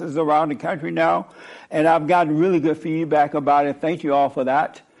mailboxes around the country now, and I've gotten really good feedback about it. Thank you all for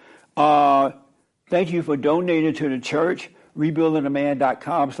that. Thank you for donating to the church,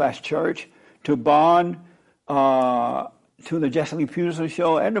 rebuildingaman.com/church, to bond, to the Jesse Lee Peterson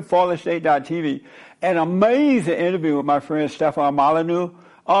Show, and the FallenState.tv. An amazing interview with my friend Stefan Molyneux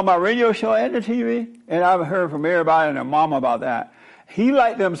on my radio show and the TV, and I've heard from everybody and their mama about that. He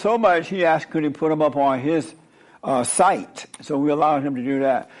liked them so much, he asked could he put them up on his site, so we allowed him to do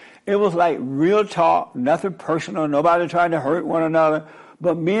that. It was like real talk, nothing personal, nobody trying to hurt one another,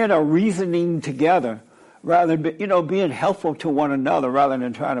 but men are reasoning together rather than, being helpful to one another rather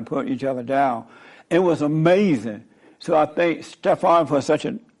than trying to put each other down. It was amazing. So I thank Stefan for such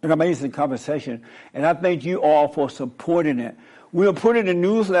an amazing conversation, and I thank you all for supporting it. We're putting the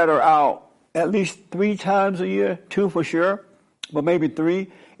newsletter out at least 3 times a year, 2 for sure, but maybe 3.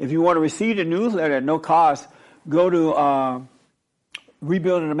 If you want to receive the newsletter at no cost, go to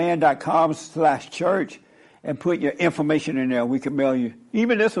rebuildingaman.com/church and put your information in there. We can mail you.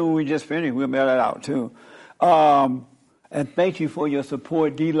 Even this one we just finished, we'll mail it out too. And thank you for your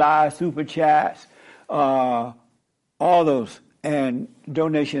support, D-Live, Super Chats, all those, and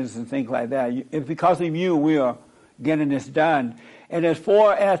donations and things like that. It's because of you we are getting this done. And as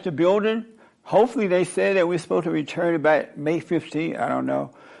far as the building, hopefully they say that we're supposed to return it back May 15th. I don't know.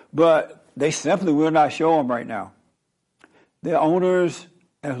 But they simply will not show them right now. The owners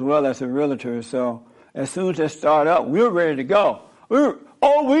as well as the realtors. So as soon as they start up, we're ready to go. We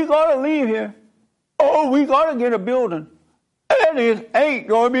got to leave here. We got to get a building. And it ain't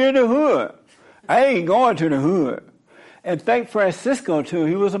going to be in the hood. I ain't going to the hood. And thank Francisco, too.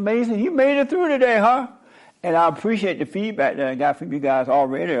 He was amazing. He made it through today, huh? And I appreciate the feedback that I got from you guys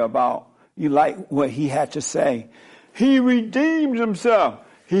already about you like what he had to say. He redeemed himself.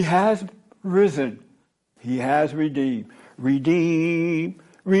 He has risen. He has redeemed. Redeemed.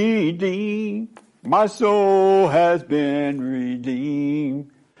 Redeemed. My soul has been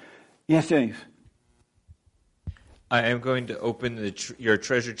redeemed. Yes, James. I am going to open your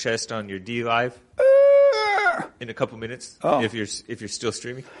treasure chest on your D Live in a couple minutes. If you're still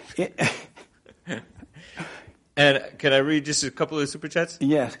streaming. And can I read just a couple of super chats?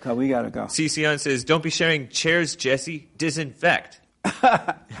 Yes, because we got to go. CCon says, "Don't be sharing chairs, Jesse. Disinfect."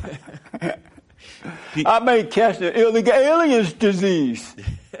 I may catch the illegal aliens disease.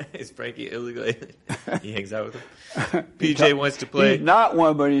 Is Frankie illegal alien? He hangs out with him. PJ wants to play. He's not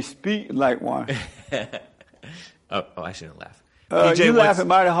one, but he speaks like one. Oh, I shouldn't laugh. You laughing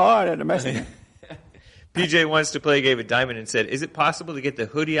mighty hard at the message. PJ wants to play Gave a Diamond and said, "Is it possible to get the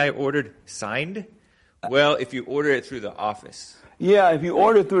hoodie I ordered signed?" Well, if you order it through the office. Yeah, if you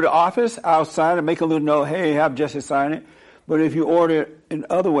order it through the office, I'll sign it, make a little note, hey, have Jesse sign it. But if you order it in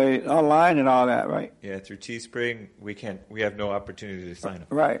other ways, online and all that, right? Yeah, through Teespring, we have no opportunity to sign it.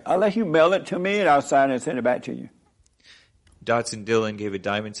 Right. Unless you mail it to me and I'll sign it and send it back to you. Dotson Dillon Gave a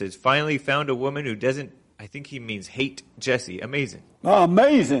Diamond says, "Finally found a woman who doesn't," I think he means hate Jesse. Amazing. Oh,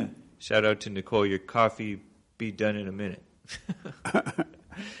 amazing. Shout out to Nicole. Your coffee be done in a minute.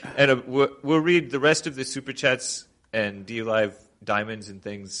 And we'll read the rest of the Super Chats and D Live Diamonds and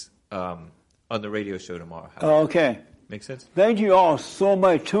things on the radio show tomorrow. Okay. Make sense? Thank you all so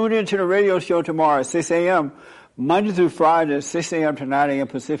much. Tune in to the radio show tomorrow at 6 a.m., Monday through Friday, 6 a.m. to 9 a.m.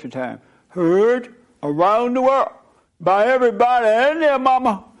 Pacific time. Heard around the world by everybody and their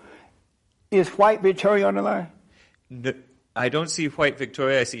mama. Is White Victoria on the line? No, I don't see White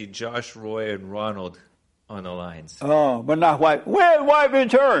Victoria. I see Josh, Roy, and Ronald on the lines. Oh, but not White. Where's White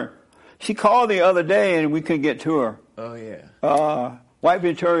Victoria? She called the other day and we couldn't get to her. Oh, yeah. White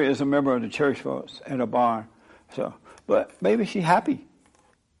Victoria is a member of the church, folks, at a barn. So, but maybe she's happy.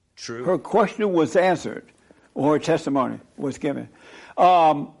 True. Her question was answered, or her testimony was given.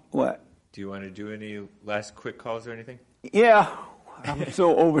 What? Do you want to do any last quick calls or anything? Yeah. I'm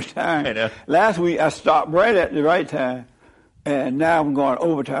so overtime. I know. Last week I stopped right at the right time, and now I'm going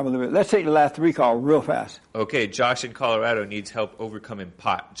overtime a little bit. Let's take the last 3 calls real fast. Okay, Josh in Colorado needs help overcoming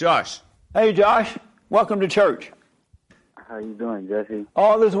pot. Josh. Hey, Josh. Welcome to church. How you doing, Jesse?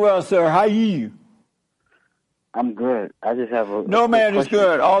 All is well, sir. How are you? I'm good. I just have a No man is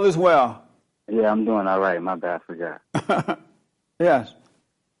good. All is well. Yeah, I'm doing all right. My bad, I forgot. Yes.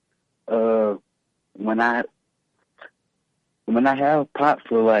 When I have pot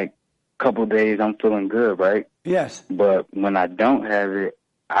for like a couple days, I'm feeling good, right? Yes. But when I don't have it,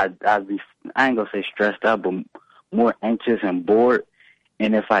 I ain't gonna say stressed out, but more anxious and bored.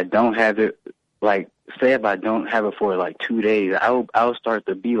 And if I don't have it, like say if I don't have it for like 2 days, I'll start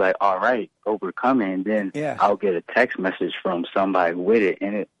to be like, all right, overcoming, and then Yes. I'll get a text message from somebody with it,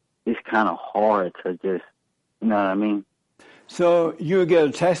 and it's kind of hard to just, you know what I mean? So you get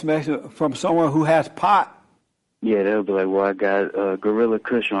a text message from someone who has pot. Yeah, they'll be like, well, I got Gorilla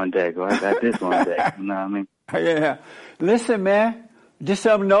Kush on deck, or I got this on deck. You know what I mean? Yeah. Listen, man, just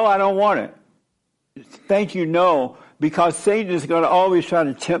tell them, no, I don't want it. Thank you, no, because Satan is going to always try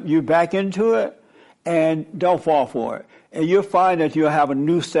to tempt you back into it, and don't fall for it. And you'll find that you'll have a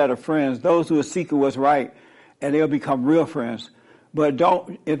new set of friends, those who are seeking what's right, and they'll become real friends. But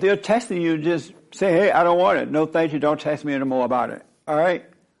if they're texting you, just say, hey, I don't want it. No, thank you. Don't text me anymore about it. All right?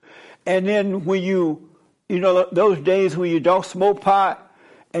 And then when you know, those days when you don't smoke pot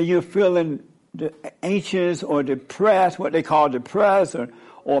and you're feeling anxious or depressed, what they call depressed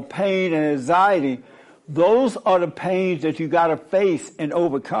or pain and anxiety, those are the pains that you got to face and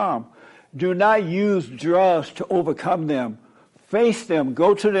overcome. Do not use drugs to overcome them. Face them.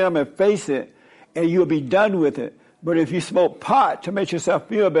 Go to them and face it, and you'll be done with it. But if you smoke pot to make yourself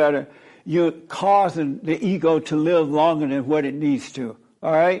feel better, you're causing the ego to live longer than what it needs to.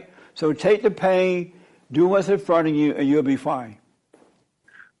 All right? So take the pain, do what's in front of you, and you'll be fine.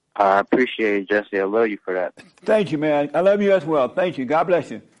 I appreciate it, Jesse. I love you for that. Thank you, man. I love you as well. Thank you. God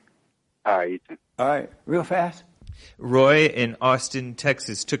bless you. All right, you too. All right. Real fast. Roy in Austin,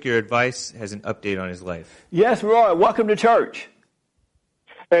 Texas took your advice, has an update on his life. Yes, Roy. Welcome to church.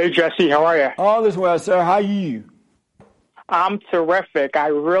 Hey, Jesse. How are you? All is well, sir. How are you? I'm terrific. I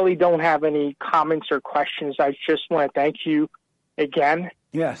really don't have any comments or questions. I just want to thank you again.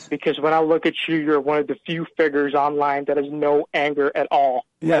 Yes. Because when I look at you, you're one of the few figures online that has no anger at all.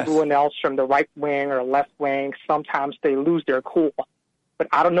 Yes. Everyone else from the right wing or left wing, sometimes they lose their cool. But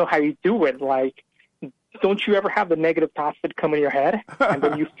I don't know how you do it. Like, don't you ever have the negative thoughts that come in your head? And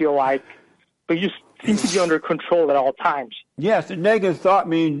then you feel like, but you seem to be under control at all times. Yes, the negative thought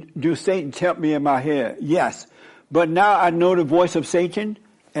means, do Satan tempt me in my head? Yes. But now I know the voice of Satan,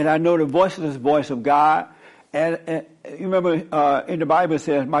 and I know the voiceless voice of God. And you remember in the Bible it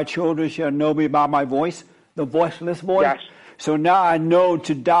says, my children shall know me by my voice, the voiceless voice. Yes. So now I know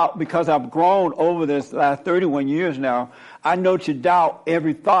to doubt, because I've grown over this last 31 years now, I know to doubt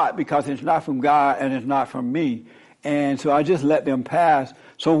every thought because it's not from God and it's not from me. And so I just let them pass.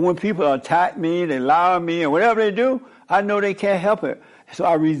 So when people attack me, they lie on me, or whatever they do, I know they can't help it. So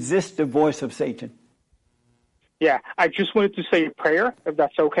I resist the voice of Satan. Yeah, I just wanted to say a prayer, if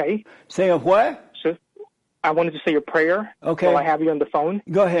that's okay. Say a what? So I wanted to say a prayer. Okay. While I have you on the phone.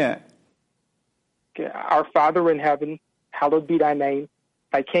 Go ahead. Okay. Our Father in heaven, hallowed be thy name.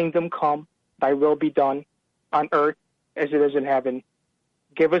 Thy kingdom come, thy will be done, on earth as it is in heaven.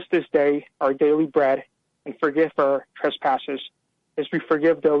 Give us this day our daily bread, and forgive our trespasses, as we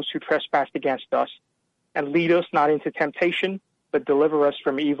forgive those who trespass against us. And lead us not into temptation, but deliver us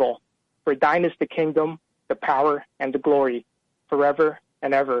from evil. For thine is the kingdom, the power, and the glory, forever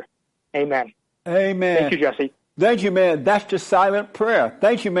and ever. Amen. Amen. Thank you, Jesse. Thank you, man. That's the silent prayer.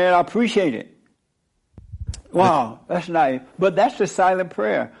 Thank you, man. I appreciate it. Wow, that's nice. But that's the silent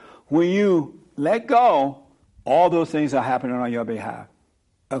prayer. When you let go, all those things are happening on your behalf.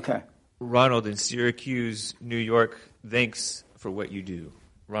 Okay. Ronald in Syracuse, New York, thanks for what you do.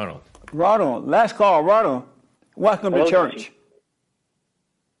 Ronald, last call. Ronald, welcome to church.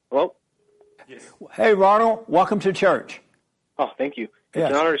 Hello? Yes. Hey, Ronald, welcome to church. Oh, thank you. Yes. It's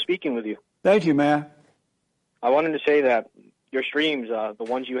an honor speaking with you. Thank you, man. I wanted to say that your streams, the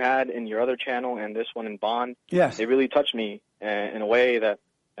ones you had in your other channel and this one in Bond, yes, they really touched me in a way that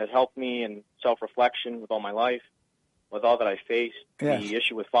has helped me in self-reflection with all my life, with all that I faced, yes, the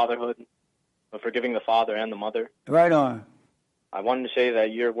issue with fatherhood, with forgiving the father and the mother. Right on. I wanted to say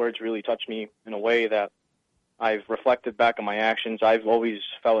that your words really touched me in a way that I've reflected back on my actions. I've always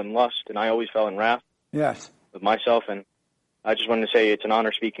fell in lust, and I always fell in wrath. Yes. With myself, and I just wanted to say it's an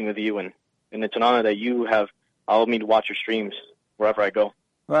honor speaking with you, and it's an honor that you have allowed me to watch your streams wherever I go.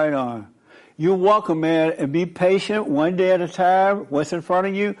 Right on. You're welcome, man, and be patient one day at a time. What's in front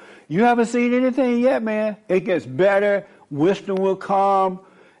of you? You haven't seen anything yet, man. It gets better. Wisdom will come.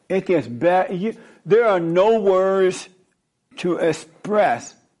 It gets better. There are no words to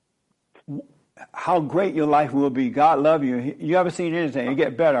express how great your life will be. God love you. You haven't seen anything. It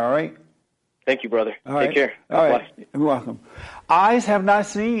get better, all right? Thank you, brother. All Take right. care. All right. You're welcome. Eyes have not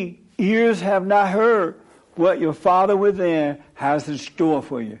seen, ears have not heard what your Father within has in store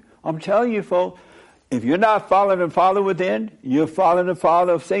for you. I'm telling you, folks, if you're not following the Father within, you're following the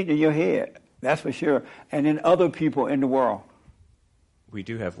Father of Satan in your head. That's for sure. And in other people in the world. we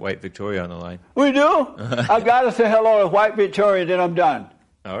do have White Victoria on the line. We do? I got to say hello to White Victoria, then I'm done.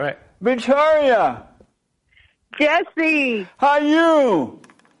 All right. Victoria! Jesse! How are you?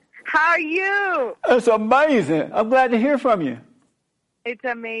 How are you? It's amazing. I'm glad to hear from you. It's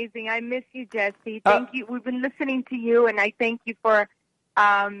amazing. I miss you, Jesse. Thank you. We've been listening to you, and I thank you for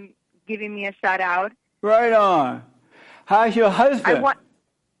giving me a shout-out. Right on. How's your husband?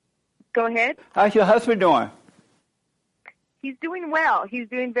 Go ahead. How's your husband doing? He's doing well. He's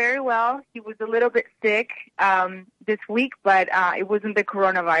doing very well. He was a little bit sick this week, but it wasn't the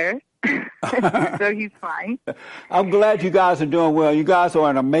coronavirus. So he's fine. I'm glad you guys are doing well. You guys are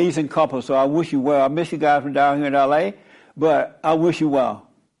an amazing couple, so I wish you well. I miss you guys from down here in L.A., but I wish you well.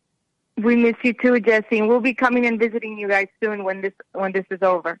 We miss you too, Jesse, and we'll be coming and visiting you guys soon when this is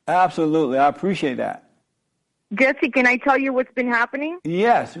over. Absolutely. I appreciate that. Jesse, can I tell you what's been happening?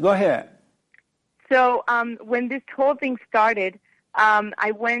 Yes, go ahead. So when this whole thing started,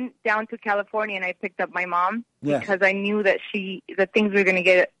 I went down to California and I picked up my mom because I knew that things were going to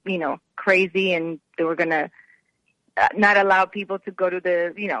get, crazy, and they were going to not allow people to go to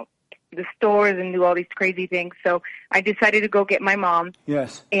the stores and do all these crazy things. So I decided to go get my mom.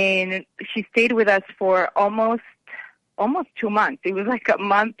 Yes. And she stayed with us for almost 2 months. It was like a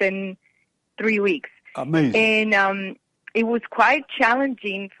month and 3 weeks. Amazing. And it was quite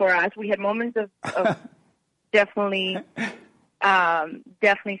challenging for us. We had moments of definitely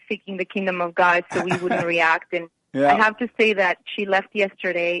seeking the kingdom of God so we wouldn't react. And I have to say that she left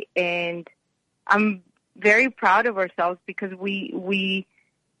yesterday, and I'm very proud of ourselves because we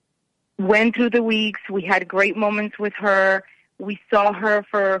went through the weeks. We had great moments with her. We saw her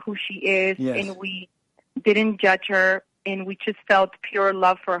for who she is, and we didn't judge her, and we just felt pure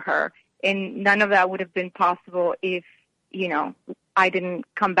love for her. And none of that would have been possible if, I didn't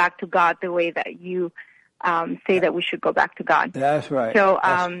come back to God the way that you say that we should go back to God. That's right. So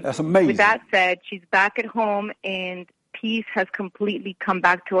that's amazing. With that said, she's back at home, and peace has completely come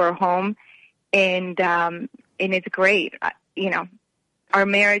back to our home, and it's great. Our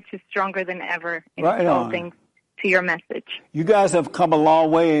marriage is stronger than ever. And right all on. Thanks to your message. You guys have come a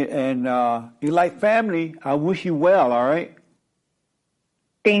long way, and you're like family. I wish you well, all right?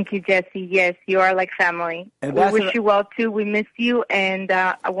 Thank you, Jesse. Yes, you are like family. And we wish you well, too. We miss you, and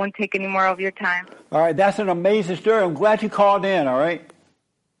I won't take any more of your time. All right, that's an amazing story. I'm glad you called in, all right?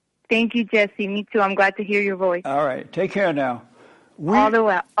 Thank you, Jesse. Me too. I'm glad to hear your voice. All right, take care now. All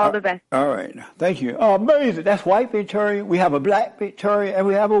the best. All right, thank you. Oh, amazing. That's white Victoria. We have a black Victoria, and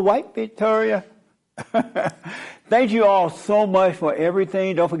we have a white Victoria. Thank you all so much for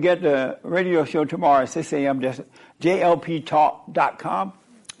everything. Don't forget the radio show tomorrow at 6 a.m. JLPtalk.com.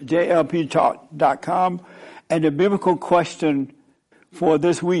 JLPtalk.com. And the biblical question for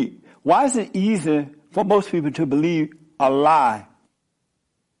this week. Why is it easy for most people to believe a lie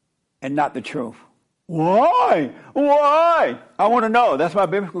and not the truth? Why? Why? I want to know. That's my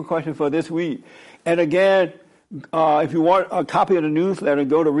biblical question for this week. And again, if you want a copy of the newsletter,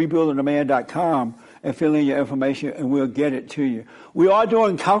 go to rebuildingtheman.com and fill in your information, and we'll get it to you. We are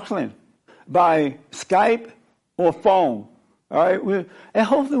doing counseling by Skype or phone. All right? And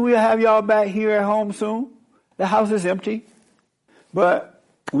hopefully we'll have y'all back here at home soon. The house is empty, but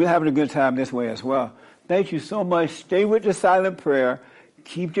we're having a good time this way as well. Thank you so much. Stay with the silent prayer.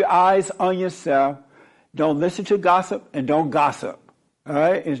 Keep your eyes on yourself. Don't listen to gossip, and don't gossip. All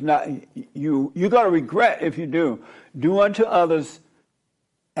right? It's not you're going to regret if you do. Do unto others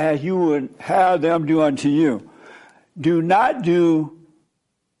as you would have them do unto you. Do not do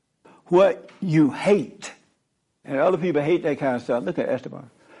what you hate. And other people hate that kind of stuff. Look at Esteban.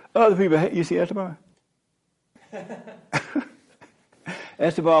 Other people hate. You see Esteban?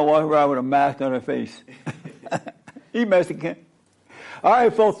 Esteban walking around with a mask on her face. He Mexican. All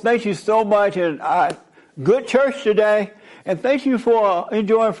right, folks, thank you so much. And good church today. And thank you for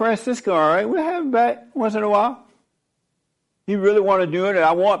enjoying Francisco, all right? We'll have him back once in a while. You really want to do it, and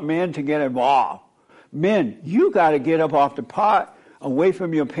I want men to get involved. Men, you got to get up off the pot, away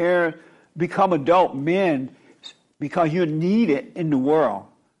from your parents, become adult men, because you're needed in the world.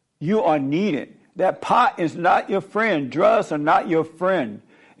 You are needed. That pot is not your friend. Drugs are not your friend.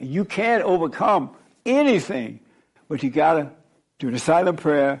 And you can't overcome anything, but you got to do the silent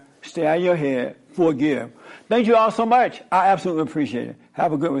prayer, stay on your head, forgive. Thank you all so much. I absolutely appreciate it.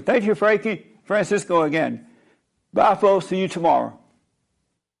 Have a good one. Thank you, Frankie. Francisco again. Bye, folks. See you tomorrow.